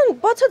տղա, բերան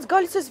բացած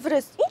գալիս ես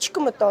վրես, ինչ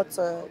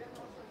կմտածեն։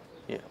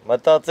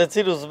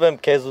 Մտածեցիր ուզում եմ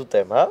քեզ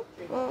ուտեմ, հա։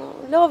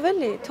 Լավ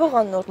էլի, թող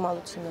ան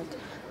նորմալությունդ։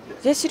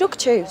 Ես իրոք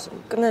չէի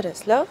ուզում,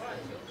 կներես, լավ։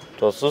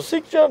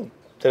 Տոսուսիկ ջան,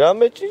 դրա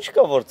մեջ ինչ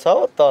կա որ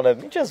ցավը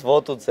տանեմ, ինչ ես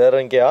ոտու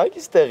ձեռնգե,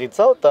 հագից տեղի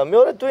ցավ տա,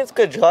 մի օր դու ինձ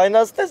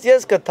կջայնացնես,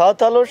 ես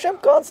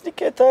կթաթալոշեմ, կանցնի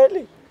կեթա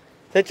էլի։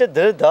 Թե չէ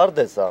դրե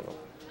դարդ ես անում։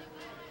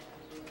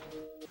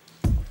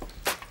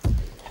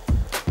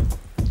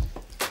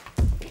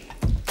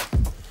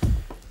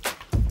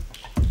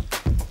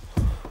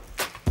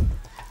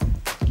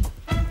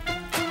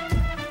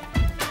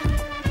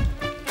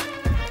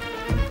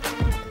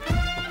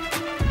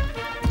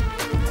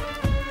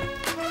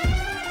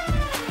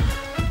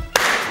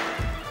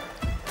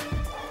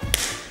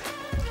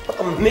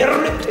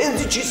 Մերն է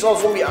տենզի չի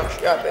սազում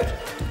yaxşı haber.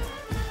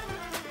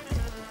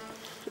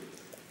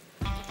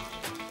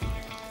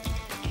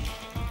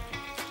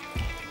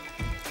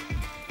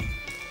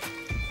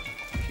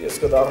 Ես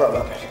կդառնամ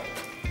haber.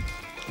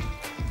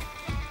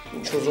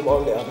 Ինչ ուզում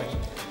ալի haber.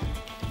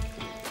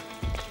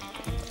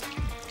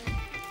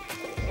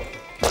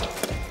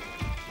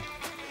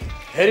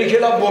 Հերիք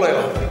լավ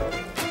բոլերա.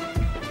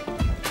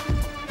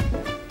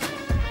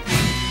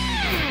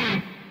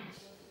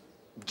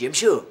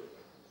 Ջեմշու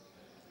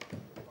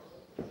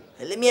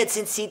Հələ մի հատ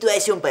սենց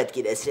սիտուասյոն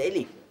պատկերացրա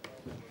էլի։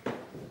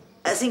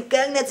 Ասին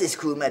կանգնած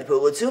քուրմար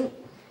փողոցում,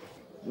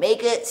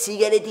 մեկը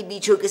սիգարետի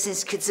բիչոկը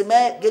սենց քծում է,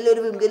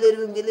 գլորվում,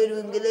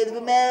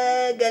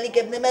 գալի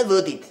կապնում է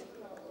ոտիդ։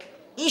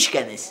 Ինչ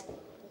կանես։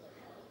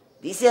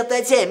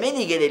 Դիսերտացիա եմ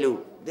էնի գրելու,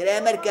 դրա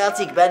համար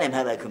կարծիք բան եմ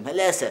հավաքում,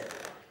 հələ ասա։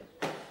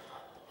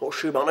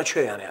 Հոշի բանը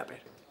չէ անի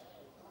ապեր։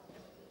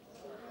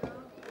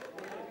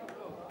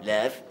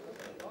 Լավ։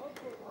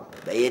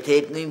 Բա եթե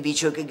այդ նույն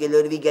բիչոկը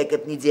գլորվի գա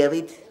կպնի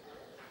ձեռիդ,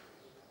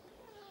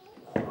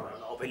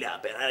 Ավելի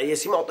ապեր,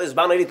 ես իմ ատես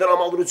բաների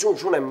տրամադրություն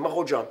չունեմ,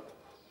 մխո ջան։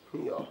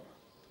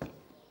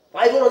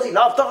 Այդ որոնցի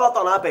լավ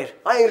տղատան ապեր,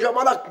 այն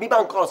ժամանակ մի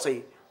բան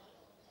կասեի։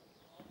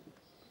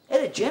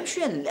 Էրը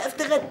ջեմշույան լավ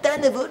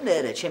տղատանը որն է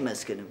էրը, չեմ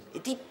հասկանում։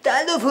 Էդի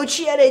տալով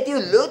հոչի արա, էդի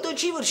լոտո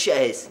չի որ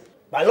շահես։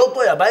 Բա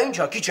լոտոյա, բա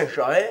ինչա, քիչ են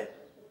շահե։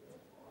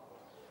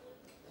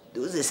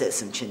 Դուզ ես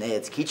ասում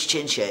չնայած քիչ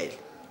չեն շահել։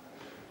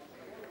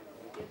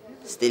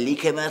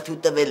 Ստելիքը մարդու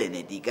տվել են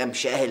էդի կամ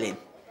շահել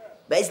են։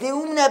 Բայց դե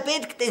ումն է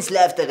պետք տենց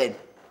լավ տղեն։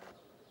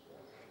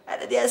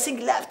 Արա դե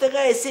ասենք լավ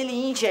տղա ես էլի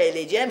ինչ է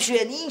էլի,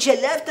 ջեմշույան ինչ է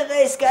լավ տղա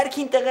ես,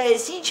 կարգին տղա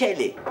ես ինչ է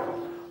էլի։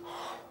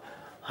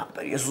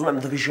 Ապեր ես ուզում եմ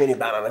դվիժենի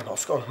բանան եմ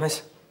հասկանում ես։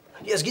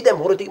 Ես գիտեմ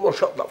որ էդի որ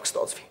շատ լավ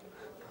կստացվի։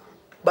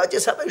 Բայց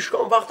ես ապեր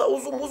շկան վաղտա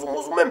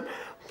ուզում եմ,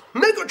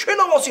 մեկը չէ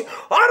լավ ասի,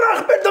 առախ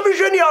մեր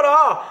դվիժենի արա,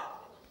 հա։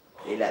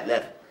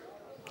 Լավ,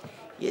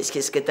 ես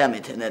քեզ կտամ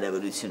այդ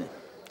հնարավորությունը։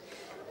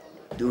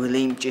 Դու հլը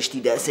իմ ճշտի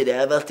դասերը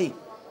ավարտի։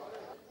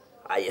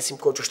 Այ ես իմ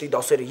քո ճշտի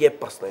դասերը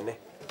երբ պրսնեն է։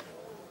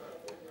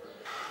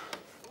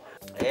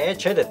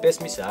 Չէ դեպպես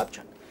մի սա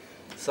ապչան։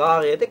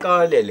 Սաղի հետ է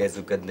կարելի է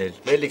լեզու գտնել,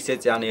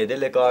 Մելիքսեցյանի հետ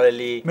էլ է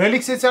կարելի։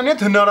 Մելիքսեցյանի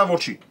հետ հնարավոր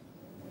չի։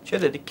 Չէ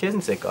դե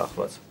քեզնից է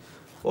կախված։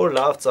 Որ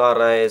լավ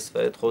ծառա ես,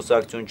 այդ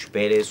խոսակցություն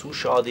չբերես ու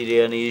շատ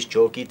իրանից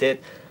ջոկիդ հետ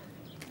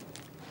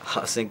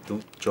ասենք դու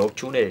ջոկ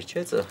չուներ,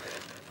 չէ՞ ծա։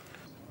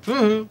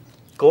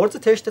 Գործը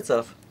թեշտ է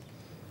ծավ։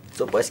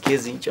 Ծոպայս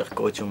քեզ ինչ է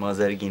կոչում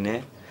ազերգին է։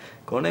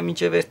 Գոնե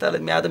մինչև վերտալ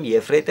մի ադմ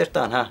եֆրեյտեր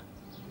տան, հա։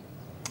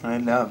 Այ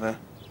լավ է։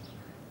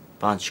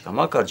 Բան չկա,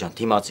 Մակար ջան,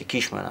 թիմացի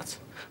քիչ մնաց։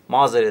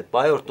 Մազեր հետ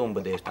բայոր տուն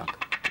բդեր տանք։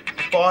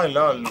 Բայ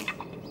լալ։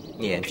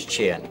 Նիենց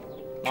չի անի։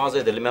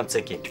 Մազեր դել եմ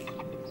ցեկե։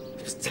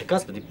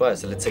 Ցեկած պետք է բայս,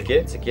 լե ցեկե։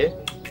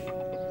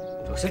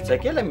 Դուք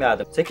ցեկել եմ մի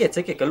ադմ։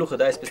 Ցեկե, գլուխը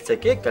դա այսպես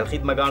ցեկե,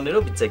 գլխիդ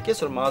մագաններով մի ցեկես,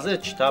 որ մազերը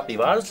չթափի,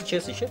 վարուսը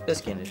չես իշե, պես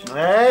կեներ։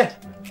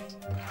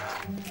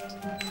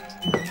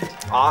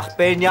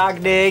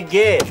 Ախպերնյակն է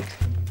գեր։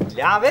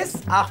 Լավ ես,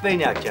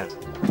 ախպերնյակ ջան։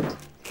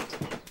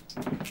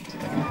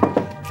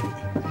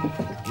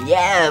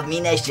 Լավ,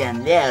 մինաշ ջան,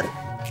 լավ։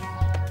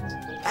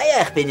 Այ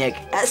ախպերնյակ,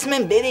 ասում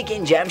եմ բերեք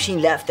են ջամշին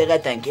լավ տղա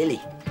տանք էլի։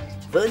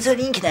 Ոնց որ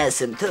ինքն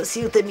ասում, թող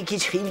սիրտը մի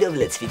քիչ խինդով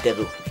լցվի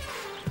տեղու։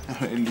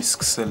 Էլի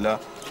սկսել է։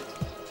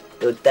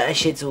 Ու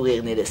տաշեց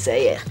ուղեղները, սա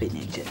է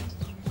ախպերնյակ ջան։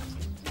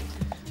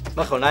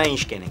 Մախոն, այ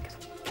ինչ կենենք։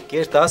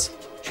 Կերտաս,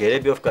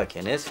 ջերեբյով կա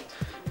կենես,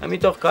 մի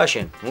տող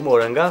կաշեն, ու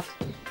մորանգավ,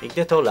 ինքն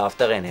է թող լավ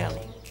տղեն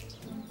եղնի։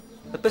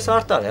 Այդպես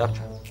արդար է,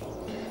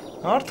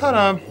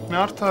 Արդարա։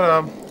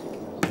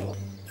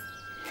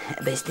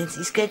 Բայց տենց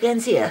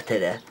իսկականցի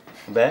արդարա։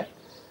 Բե։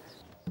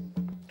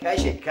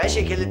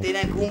 Քաշեք հələ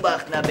տենանք ում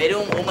բախտնա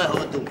բերում, ումը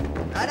հոտում։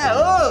 Արա,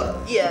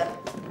 իա։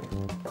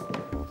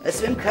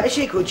 Ասում եմ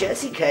քաշեք,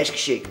 հոչասի քաշ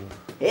քշեք։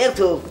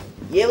 Հերթով,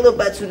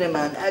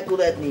 Եվրոպացունեման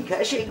ակուրատնի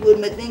քաշեք, որ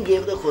մտնենք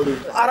եվրո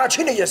խորհուրդ։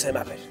 Առաջինը ես եմ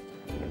ապեր։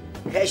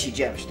 Քաշի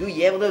ջամշ, դու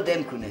եվրո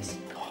դեմք ունես։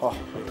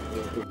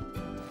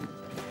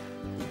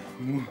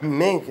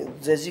 Մենք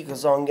ձեզի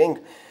կզանգենք,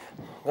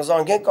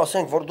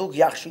 ասենք, որ դուք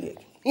yaxshi եք։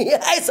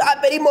 Այս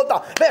ապերի մոտա,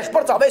 վեշ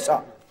պրծավ էսա։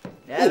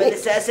 Ավելը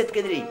սասդ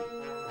կդրի։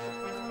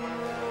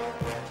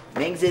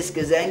 Մենք ձեզ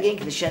կզանգենք,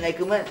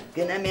 նշանակումը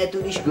գնա մի հատ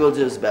ուրիշ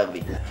գործով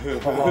զբաղվի։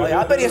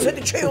 Ապեր ես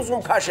հետի չի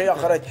ուզում քաշեի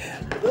ախր այդ։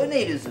 Ո՞րն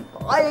էիր ուզում։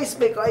 Այս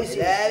մեկ, այս։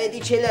 Լավ,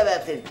 էդի չէ լավ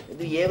ապեր։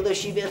 Դու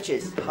եվրոշի վերջ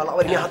ես։ Հալավ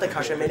մի հատ է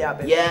քաշեմ էլի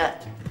ապեր։ Յա։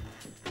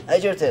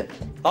 Հաջորդը։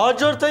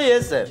 Հաջորդը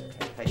ես եմ։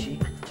 Քաշի։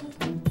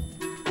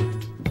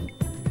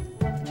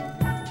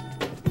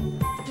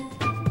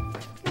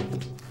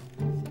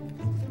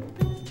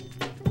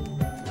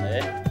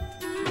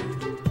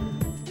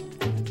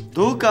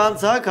 Դուք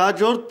անցաք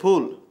հաջորդ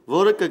փուլ,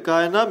 որը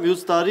կկայանա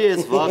մյուս տարի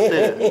այս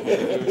վաղտերը։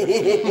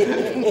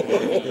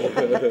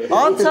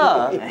 Անցա։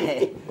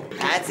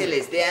 Անցել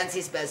ես, դե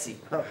անցի սպասի։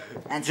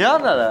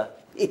 Ջան արա։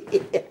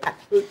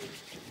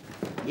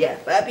 Յա,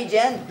 պապի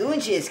ջան, դու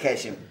ինչ ես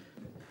քաշում։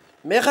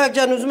 Մեխակ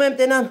ջան, ուզում եմ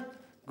տենամ,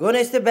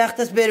 գոնեստը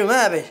բախտս բերում, հա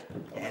ապեր։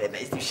 Արա,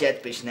 բայց դու շատ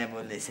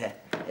պշնամոլ ես, հա։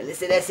 Հələ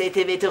սրա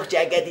սեթևե թող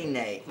ճակատին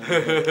նայ։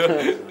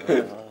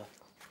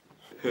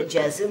 Ինչ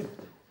ասում։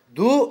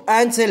 Դու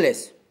անցել ես։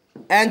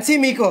 Անցի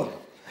միկո։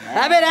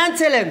 Ապեր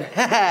անցել եմ։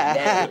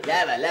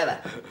 Լավա,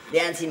 դե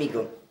անցի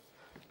միկո։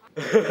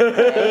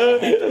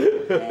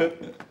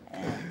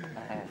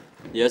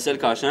 Ես էլ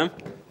քաշեմ։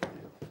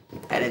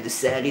 Արա դու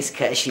սարիս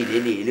քաշիր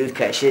էլի, լուր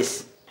քաշես։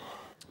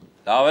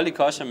 Լավ էլի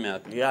քաշեմ մի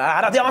հատ։ Յա,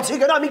 արա դե անցի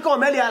գնա միկո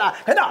մելի արա։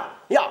 Հետա,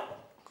 յա։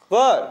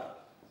 Որ։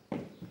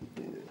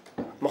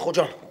 Մախո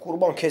ջան,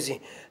 կուրբան քեզի։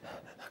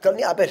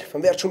 Կլնի ապեր,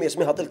 վերջում ես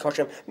մի հատ էլ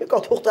քաշեմ։ Մեկա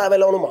թուղթը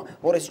ավելանում է,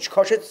 որ ես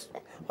չքաշեց,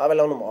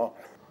 ավելանում է։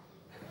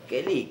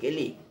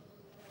 Կելի։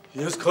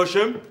 Ես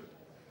քաշեմ։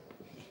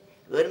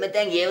 Որ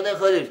մտանք եվրո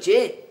խորհուրդ, չէ։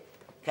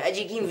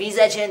 Քաջիկին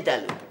վիզա չեն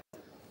տալու։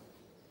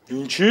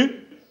 Ինչի։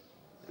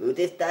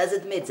 Ուտես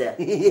տազդ մեծ է։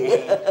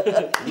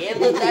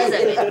 Եվրո տազ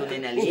է պետք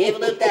ունենալ,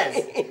 եվրո տազ։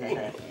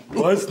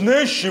 Բայց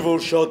նեշի որ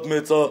շատ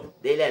մեծ է։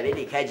 Դե լավ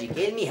էլի քաջիկ,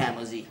 էլ մի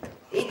համոզի։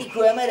 Էդի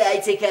քո համար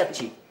այցեքարտ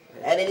չի։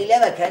 Ավելի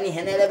լավ է, քանի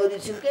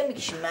հնարավորություն կա մի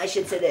քիչ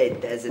մաշեցել է այդ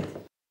տազդ։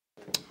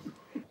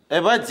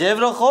 Բայց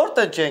եվրո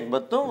խորհուրդը չենք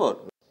մտնում որ։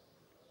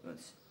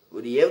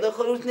 Որ եվրո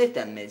խորհուրդներ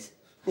տան մեզ։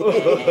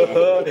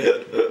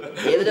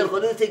 Եվրո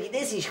խորհուրդը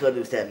գիտես ինչ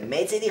խորհուրդ է,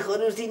 մեծերի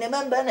խորհրդի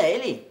նման բան է,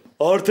 էլի։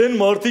 Արդեն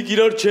մարդիկ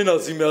իրար չեն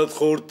ասի մի հատ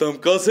խորհուրդ տամ,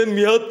 կասեն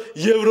մի հատ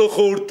եվրո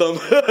խորհուրդ տամ։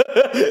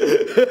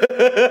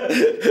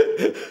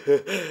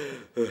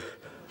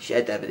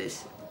 Շատ ապրես։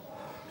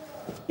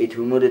 Այդ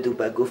հումորը դու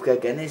պակովկա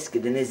կանես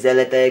կդնես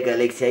զալատայա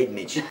կոլեկցիայիդ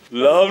մեջ։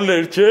 Լավն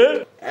էր, չէ։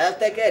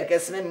 Աղտակար,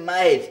 կասում եմ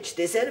մահեր,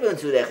 չտեսար ոնց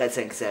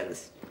ուրախացանք սաղս։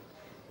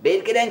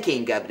 Բերկրանք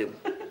էինք ապրում։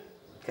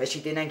 Քաշի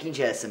տենանք ինչ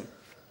ասում։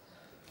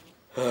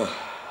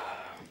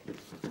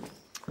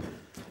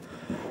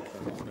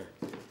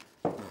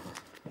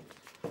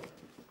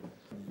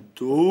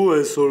 Դու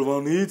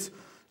այսօրվանից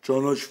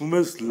ճանաչվում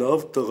ես լավ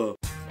տղա։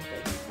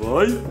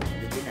 Վայ։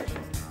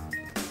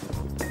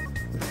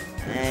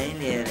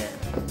 Այլի արա։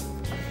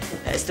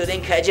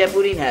 Աստորեն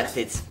քաջապուրին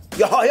հաղթեց։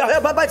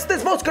 Բայց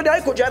դες ոնց կնի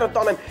այ քո ջերը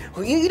տանեմ։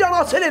 Իրան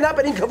ասել են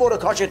ապեր ինքը որը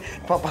քաշեր։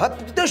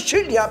 Դες չի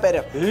լի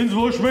ապերը։ Ինձ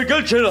ոչ մեկ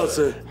էլ չեն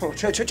ասել։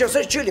 Չէ,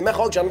 սես չի լի,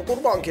 մեխակ ջան,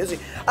 կուրբան քեզի։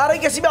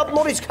 Արեք էսի մի հատ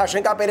նորից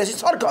քաշենք ապերեսի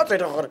սարկած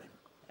էր ախր։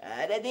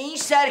 Արա դե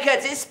ինչ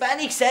սարկած է,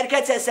 սպանիկ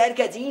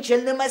սարկած, ինչ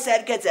էլ նմա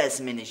սարկած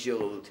ասում են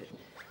ժողովուրդը։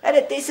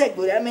 Արա տեսակ,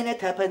 որ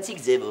ամենաթափանցիկ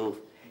ձևով,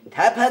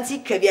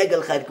 թափանցիկ քվյա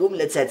գլխարկում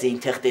լցած էին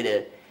թղթերը։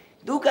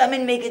 Դուք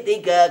ամեն մեկը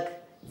եկաք,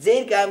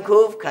 ձեր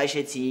կամքով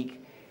քաշեցիք,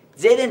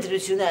 ձեր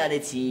ընտրությունը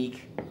արեցիք,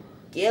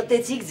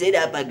 կերտեցիք ձեր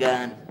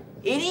ապագան։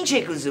 Էլ ինչ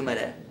եք ուզում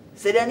արա։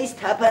 Սրանից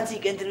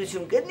թափանցիկ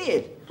ընտրություն կդնի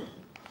էլ։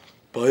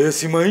 Բա ես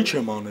հիմա ինչ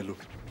եմ անելու։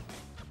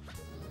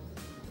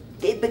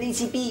 Դե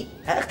պրինցիպի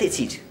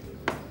հաղթեցիր։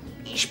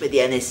 Ինչ պետք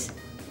է անես։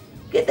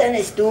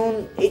 Կտանես տուն,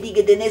 հետի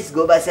կդնես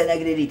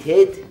գովասանագրերիդ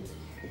հետ։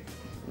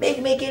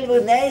 Մեկ էլ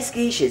որ նայես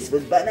կհիշես,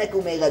 որ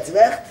բանակում եղած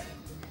վաղտ,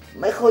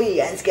 մխոյի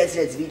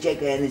անցկացրած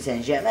վիճակայնության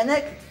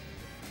ժամանակ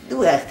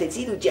դու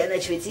հաղթեցիր ու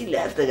ճանաչվեցիր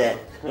լավ տղա։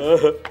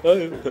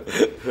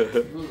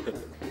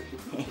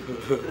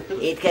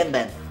 Այդքան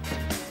բան։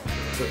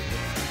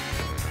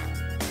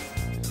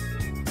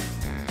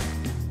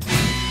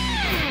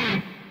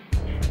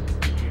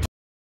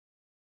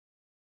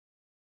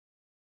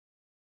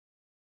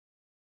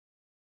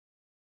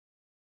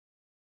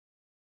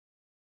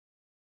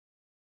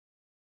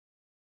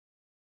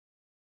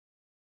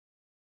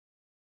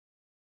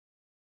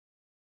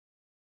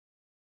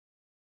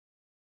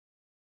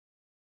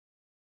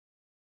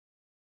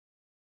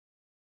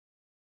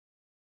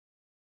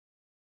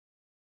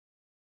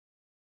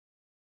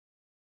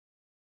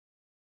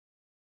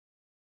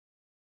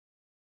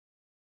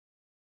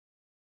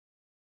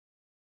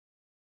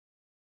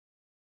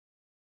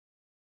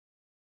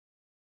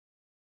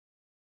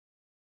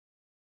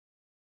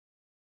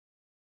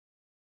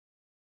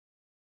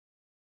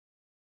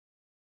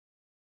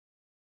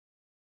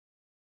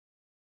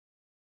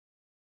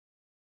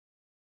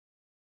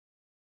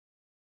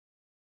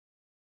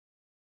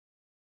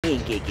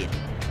 եք եկել։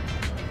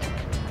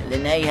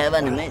 Լնայի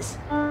հավանում ես։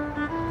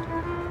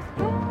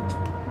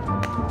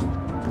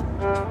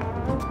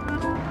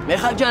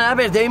 Մեխակ ջան,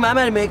 ապեր, դե իմ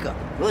համար մեկը։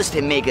 Ո՞ս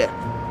թե մեկը։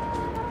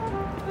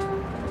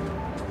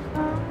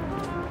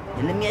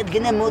 Հələ մի հատ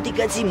գնա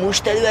մոտիկացի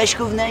մուշտալու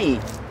աշկով նայի։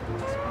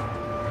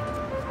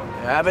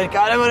 Ապեր,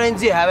 կարևոր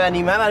ինձի հավան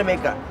իմ համար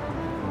մեկը։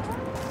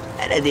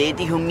 Արա դե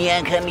էդի հում մի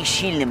անգամի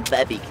շիլնեմ,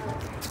 պապիկ։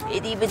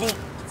 Էդի բդի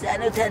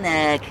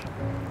ծանոթանաք։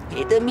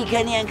 Հետո մի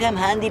քանի անգամ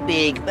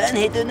հանդիպեք, բան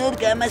հետո նոր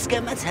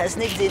կամաց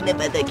հասնեք ձեր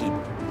նպատակին։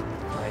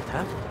 Այդ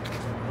հա։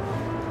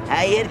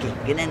 Հայ երկի,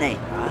 գնա նայ։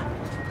 Հա։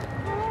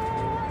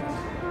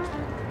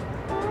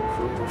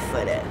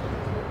 Ֆուֆարա։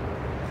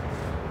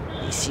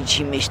 Ես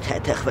ինչի մեջ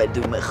թաթախվար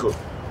դու մխո։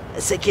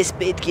 Ասա քեզ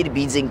պետք էր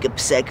բիձեն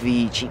կպսակվի,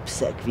 չի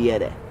պսակվի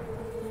արա։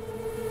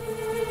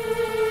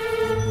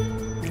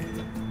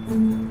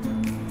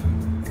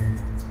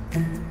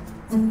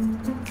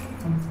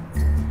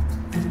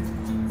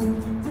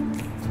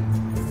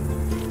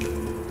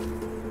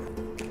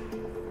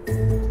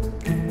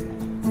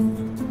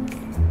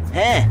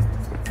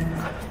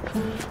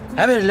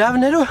 Ապեր,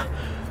 լավներ ու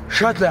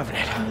շատ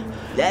լավներ։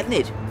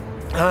 Լավներ։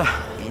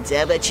 Ինձ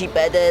առաջի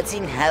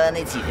պատահածին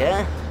հավանեցիր, հա։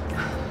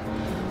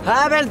 Հա,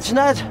 ապեր,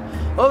 չնայած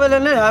ով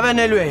էլներ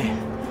հավանելու էի։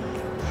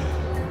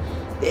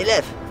 Դե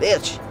լավ,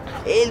 վերջ,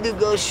 էլ դու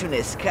գոս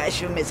շունես,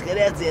 կաշում ես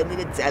գրաղ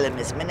ձերները ծալում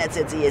ես,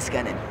 մնացածը ես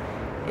կանեմ։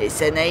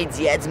 Էսա նայի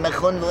ձյաց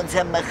մխոն ոնց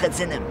եմ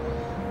մխծնեմ։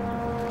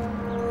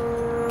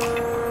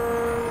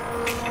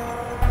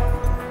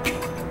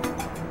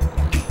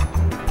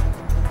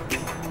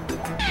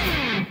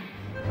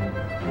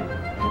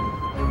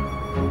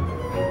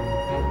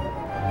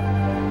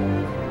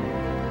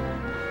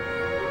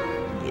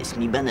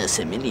 Մի բան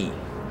ասեմ էլի,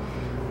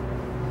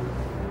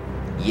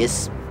 ես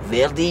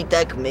վերդիի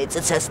տակ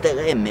մեծացած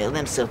տեղը եմ,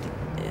 մեղնեմ սրտի,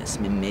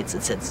 ասում եմ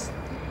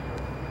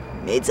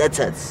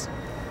մեծացած,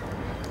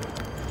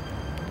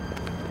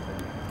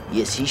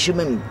 ես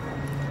հիշում եմ,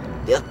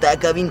 դեղ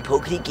տակավին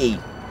փոքրիկ էի,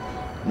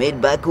 մեր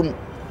բակում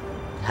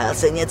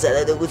հարսանյաց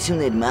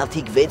արարողություն էր,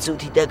 մարդիկ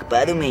 6-8-ի տակ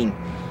պարում էին,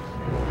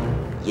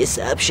 ես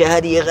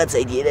ապշահար եղած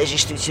այդ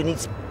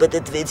երաժշտությունից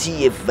պտտվեցի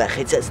և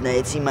վախեցած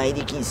նայեցի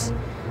մայրիկիս,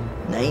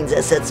 նա ինձ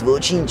ասաց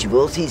ոչինչ,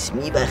 որդիս,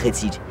 մի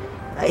վախեցիր,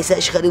 այս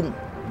աշխարհում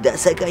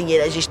դասական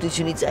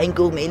երաժշտությունից այն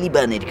կողմ էլի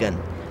բաներ կան։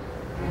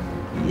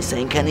 Ես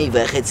այնքան էի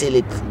վախեցել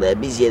այդ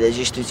բաբիս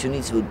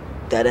երաժշտությունից, որ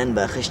տարան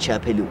վախս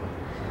չափելու։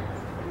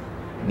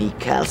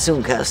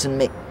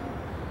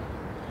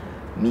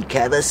 Մի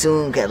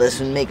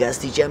 40-41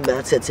 աստիճան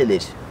բարձրացել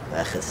էր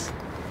վախս։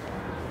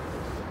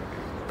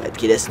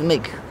 Պատկերացնում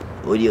եք,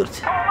 օրիորդ։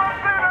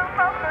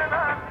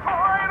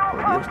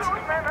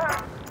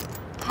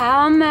 Հա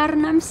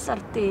մեռնեմ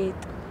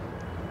սրտիդ։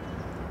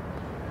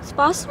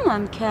 Սպասում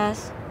եմ քեզ։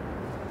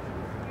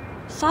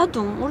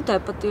 Սադում ուր դե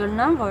պտի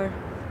ելնեմ որ։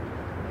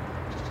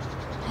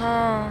 Հա,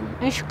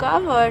 ինչ կա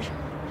որ։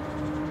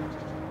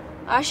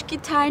 Աշկի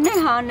թայնը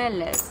հանել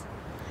ես։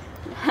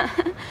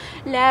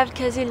 Լավ,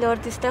 քեզի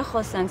լորդիս տեղ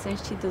խոսանք, սենց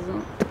չի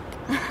դուզում։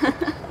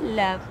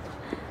 Լավ։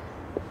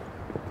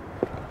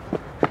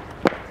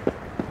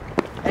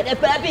 Հələ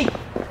պապիկ։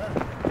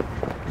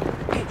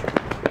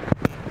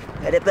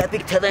 Հələ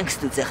պապիկ թրանք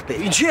ստու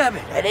ծեղպեր։ Ինչի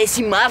ամեր։ Հələ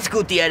եսի մարդ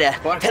գուտի արա։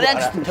 Թրանք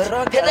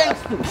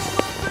ստու։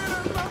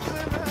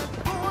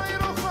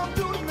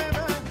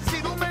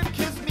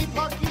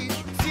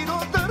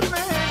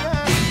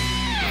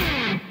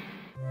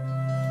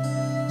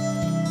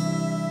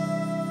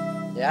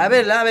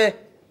 Ապեր, լավ է։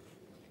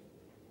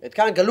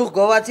 Այդքան գլուխ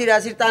գովացիր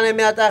ասիր տանը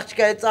մի հատ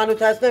աղջկա հետ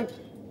ծանոթացնեմ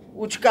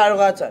ու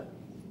չկարողացան։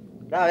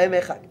 Լավ է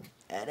մեխակ։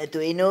 Արա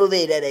դու ինով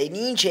էր արա,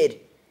 ինչ էր։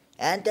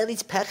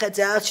 Անտալից փախած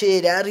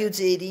աղջեր,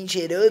 առյուծեր, ինչ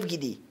էր, ով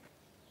գիտի։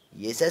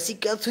 Ես ասի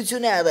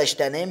կացությունը առաջ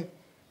տանեմ,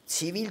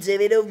 ցիվիլ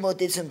ձևերով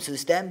մոտեցում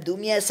ցույց տամ, դու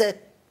մի ասա։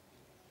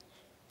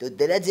 Դու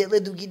դրա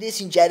ձևը դու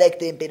գիտես ինչ արագ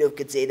տեմպերով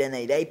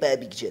կծերանայր, այ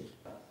պապիկ ջան։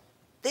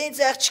 Տենց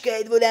աղջկա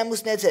այդ որ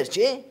ամուսնացար,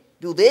 չէ։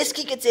 Դու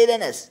դեսկի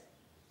կծերանաս։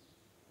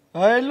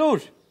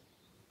 Այլուր։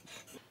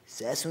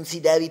 Սասունցի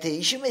Դավիթը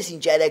հիշում ես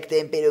ինչ արագ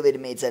տեմպերով էր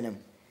մեծանում։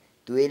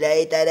 Դու էլ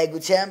այդ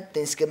արագությամբ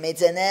տենց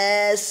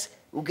կմեծանաս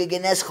ու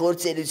կգնաս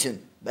խորցելություն,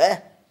 բա։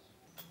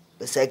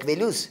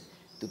 Պսակվելուս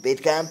դու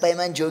պետք է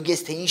անպայման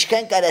ջոգես, թե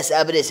ինչքան կարաս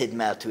ապրես այդ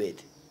մարդու հետ։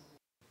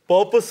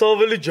 Պապս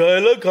ավելի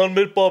ջահել է, քան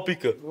մեր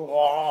պապիկը։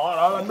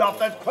 Նա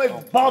պետք է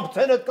բաբ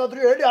ձենդ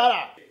կտրի էլի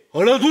արա։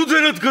 Արա դու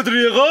ձենդ կտրի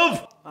եղավ։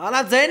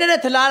 Արա ձեները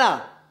թլանա։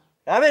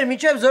 Ապեր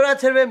միջև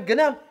զորացրվեմ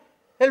գնամ,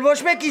 էլ ոչ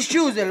մեկ ինչ չի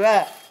ուզել, բա։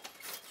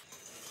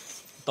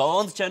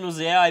 Տոնց չեն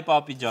ուզի այ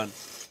պապի ջան,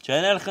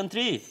 չեն էլ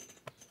խնդրի։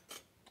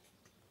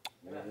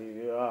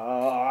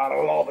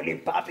 Լավլի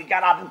պապի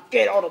կանապ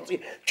կերորոցի,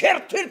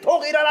 չերթիր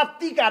թող իրանա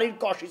տիկար իր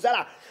կոշիս,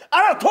 արա,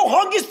 արա թող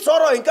հանգիստ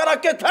ծորոյին, կարա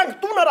կեթանք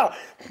տուն արա,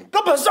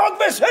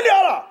 կպզակվես հելի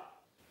արա։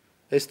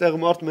 Այստեղ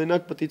մարդ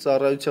մենակ պտի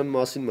ծառայության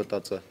մասին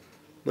մտածա,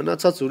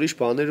 մնացած ուրիշ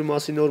բաներու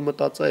մասին որ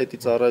մտածա,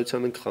 էտի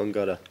ծառայությանը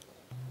կխանգարա։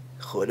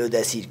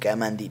 Խորոդասիր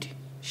կամանդիր,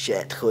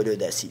 շատ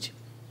խորոդասիր։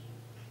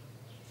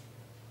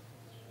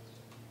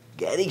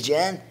 Գարիկ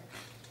ջան,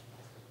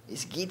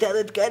 իսկ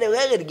գիտարդ կարող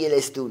աղր գել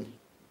ես տուն։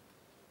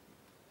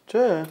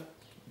 Չէ։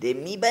 Դե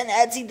մի բան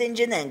ածի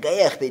տնջնանք, այ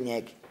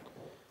ախպենյակ։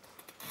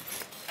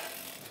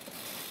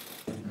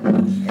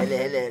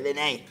 Հələ,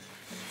 նայ։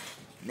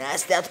 Նա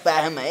ստատ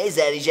պահմա է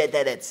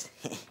զարիժատարած։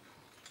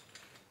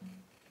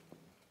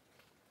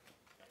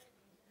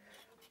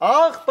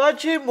 Ах,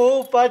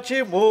 почему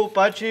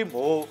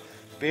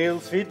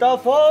был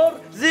светофор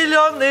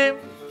зеленым?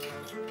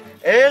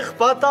 Эх,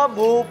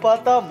 потому,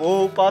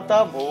 был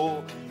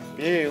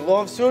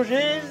он всю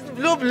жизнь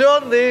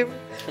влюбленным.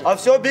 А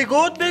все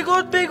бегут, и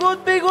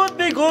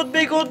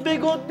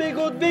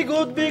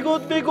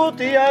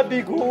я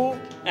бегу.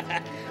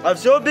 А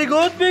все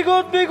бегут,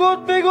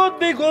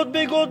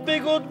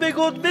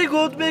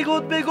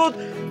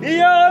 и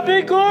я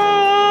бегу.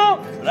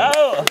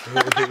 Браво!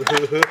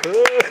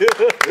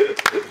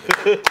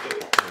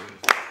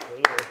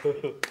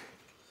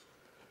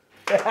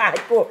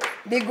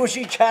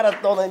 Бегущий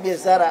чарат тонен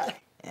бесара.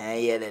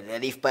 Այ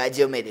լիվ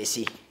պաջում էր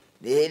էսի։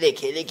 Դե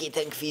հելեք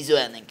իթանք ֆիզո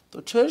անենք։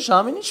 Դու չէ,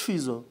 ժամին ինչ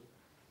ֆիզո։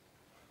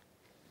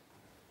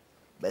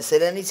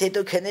 Բասարանից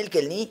հետո քնել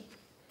կլնի։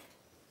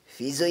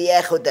 Ֆիզոյի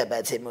ախոտա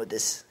բաց է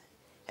մոտս։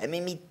 Համի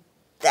մի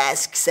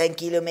 10-20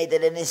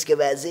 կիլոմետրն ես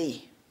կվազեի։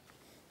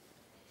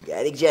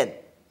 Գարիկ ջան,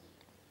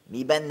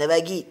 մի բան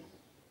նվագի,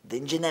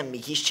 դնջնամ մի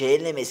քիչ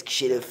չելնեմ ես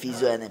քշերով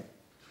ֆիզո անեմ։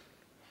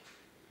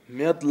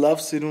 Մի հատ լավ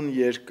սիրուն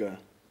երգ կա,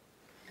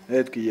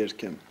 հետ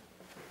կերգեմ։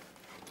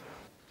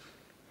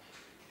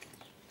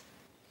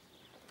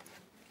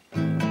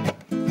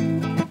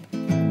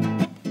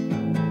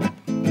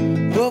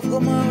 Rov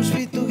como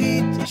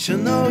shvituit,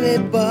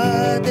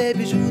 shnoreba, des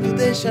bijoux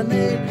de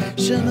Chanel,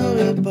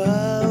 shnoreba,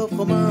 rov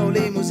como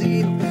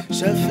limousine,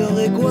 chauffeur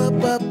et quoi,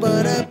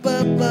 papara,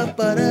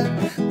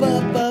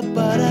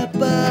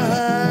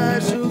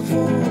 je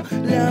vous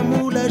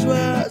l'amour, la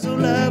joie, sous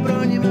la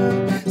bronima,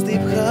 c'était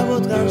bras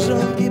votre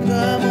argent qui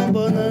bras mon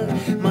bonheur,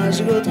 moi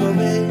je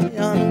retrouvais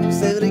en nous,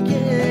 c'est vrai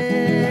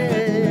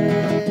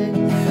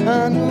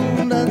en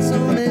nous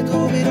dansons et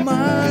trouver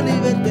ma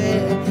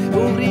liberté,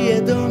 oubliez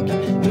donc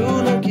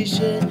tout le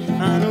cliché,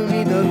 en nous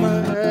ni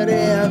dormir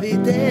et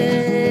habiter.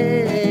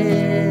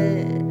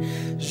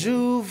 Je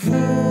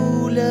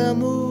vous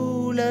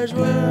l'amour, la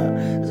joie,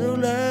 sous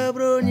la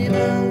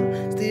bronima,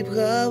 c'était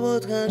bras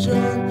votre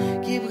argent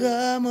qui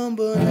bras mon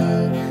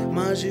bonheur,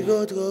 moi je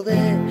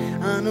retrouvais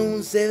en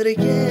nous, c'est vrai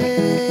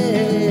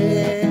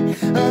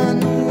en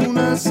nous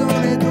dansons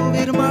et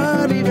trouver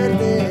ma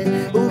liberté,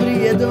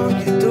 oubliez donc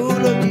tout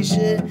le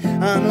cliché,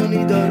 en nous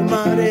ni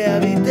dormir et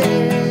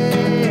habiter.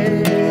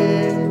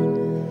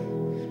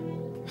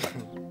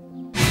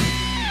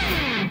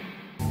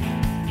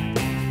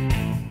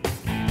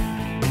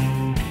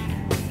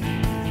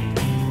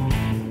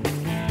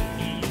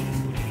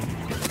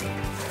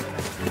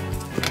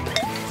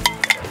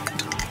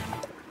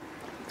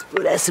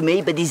 Ասում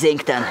էի պետք է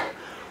զենք տան։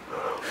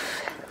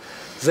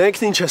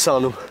 Զենքն ինչ ես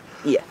անում։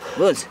 Իա,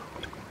 ոնց։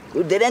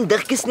 Ու դրան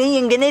դղկսնեի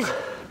ընկներ,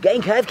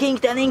 գայինք հավքեինք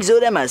տանենք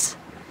զորամաս։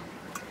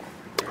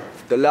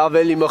 Դե լավ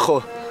էլի մխո։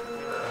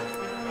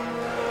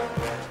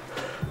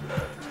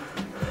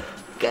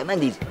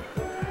 Կամանդիր,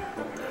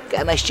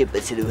 կամաս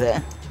չպցրու, հա։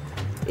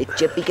 Այդ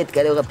չպիկդ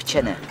կարող է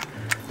փչանա։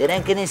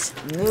 Դրանք կնես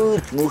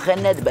նուրդ,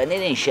 մուխանատ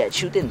բաներ են շատ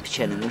շուտ են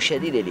փչանում,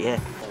 ուշադիր էլի, հա։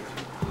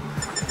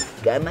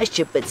 Կամաս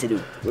չպցրու,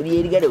 որ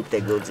երկար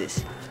օգտագործես։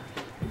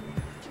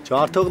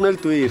 Չարթողնել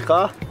դու իր,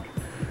 խա։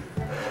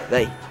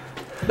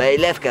 Բայ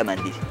լավ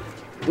կամանդիր։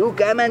 Դու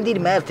կամանդիր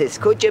մարդ ես,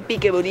 քո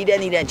ճպիկը որ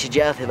իրան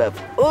չջարդվավ,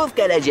 ով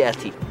կարա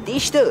ջարդի,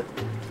 դիշտո։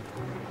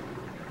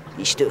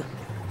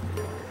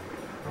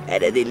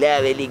 Արա դե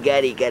լավ էլի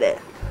գարի կարա։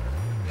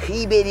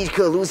 Խիբեր իր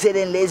քո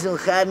ռուսերեն լեզուն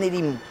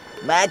խառների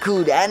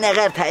մաքուր,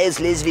 անաղարդ հայոց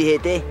լեզվի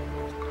հետ է։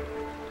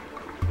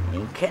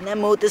 Ինքան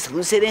մոտս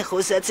ռուսերեն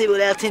խոսած է,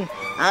 որ արդեն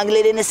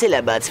անգլերենս էլ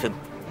է բացվում։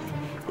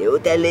 Դե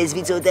օտար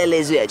լեզվից օտար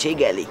լեզու է, չէ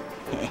գալի։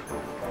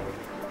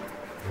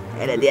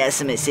 Արա դե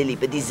ասում ես էլի,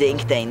 պետք է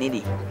զենք տային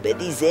էլի,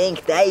 պետք է զենք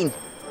տային։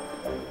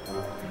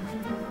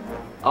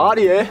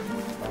 Արի է։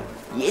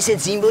 Ես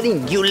այդ զինվորին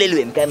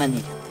գյուլելու եմ,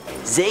 կամանդիր։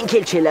 Զենք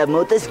էլ չէ լավ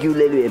մոտս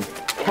գյուլելու եմ։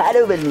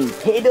 Քարով ելնի,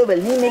 թեդով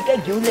ելնի, մեկը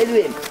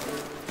գյուլելու եմ։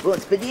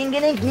 Ոնց պետք է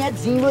ընկնենք մի հատ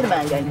զինվոր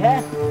մանգանք, հա։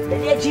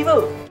 Պետք է չիվո։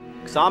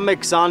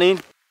 21-20-ին։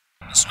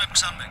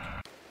 21-21։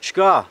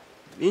 Չկա,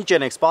 ինչ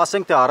ենեք,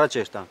 սպասենք թե առաջ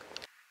երտանք։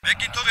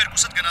 Մեկին թող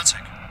երկուսդ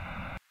գնացեք։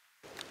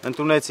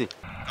 Ընդունեցի։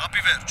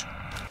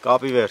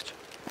 Կապի վերջ։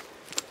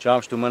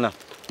 Ճամշ դու մնա։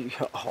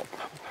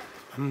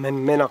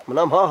 Մենակ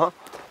մնամ, հա։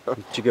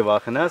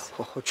 Չգվախնաս։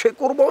 Չէ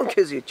կուրբան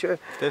քեզի, չէ։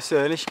 Տեսո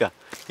էլ ինչ կա։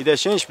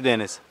 Գիտես ինչ պետք է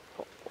անես։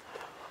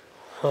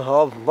 Հա,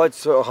 բայց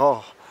հա,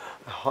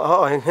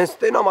 հենց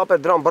տենամ ապեր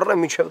դրան բռնեմ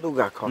միջև դու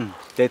գաք, հա։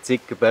 Դե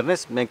ցիկ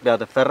կբեռնես, մենք մի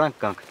հատ ֆերանք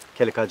կանք,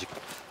 քելքաջիկ։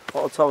 Հա,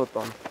 ցավը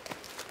տան։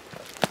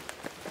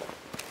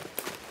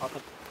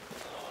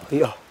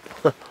 Ja.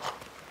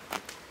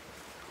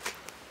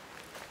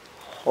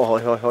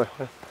 Hoi.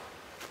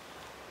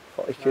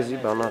 Ich gehe sie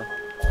bana.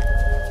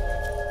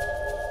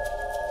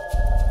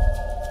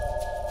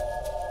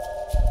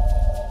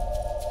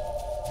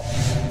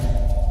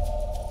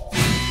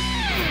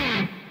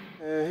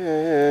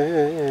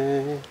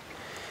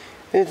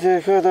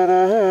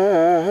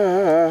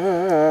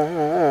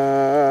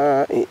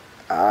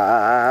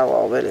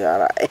 Ավելի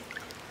արա։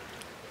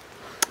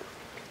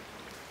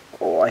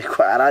 Ոայ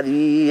քարադի,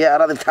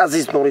 արադի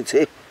թազից նորից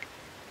է։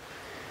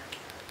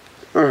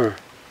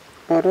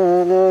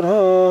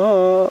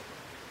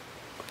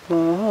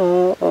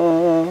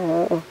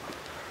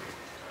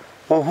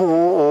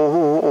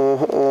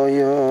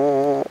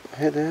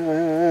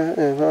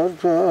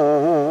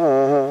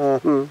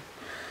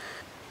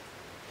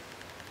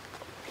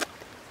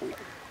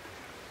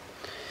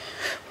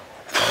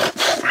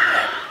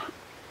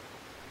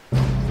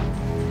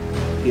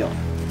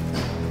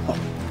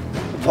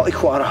 Վայ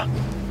քոարա։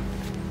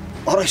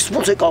 Արա ես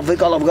ոնց եկավ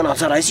վեկալավ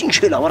գնացար, այս ինչ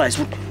էլ ավար այս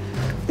որ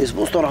ես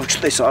ոնց տորավ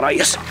չտես արա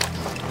ես։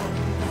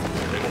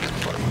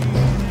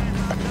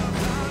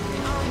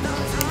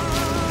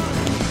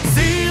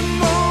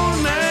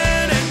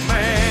 Սիմոներ ենք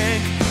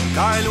մենք,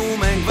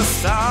 կայլում ենք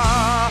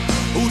վստահ,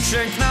 ու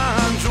չենք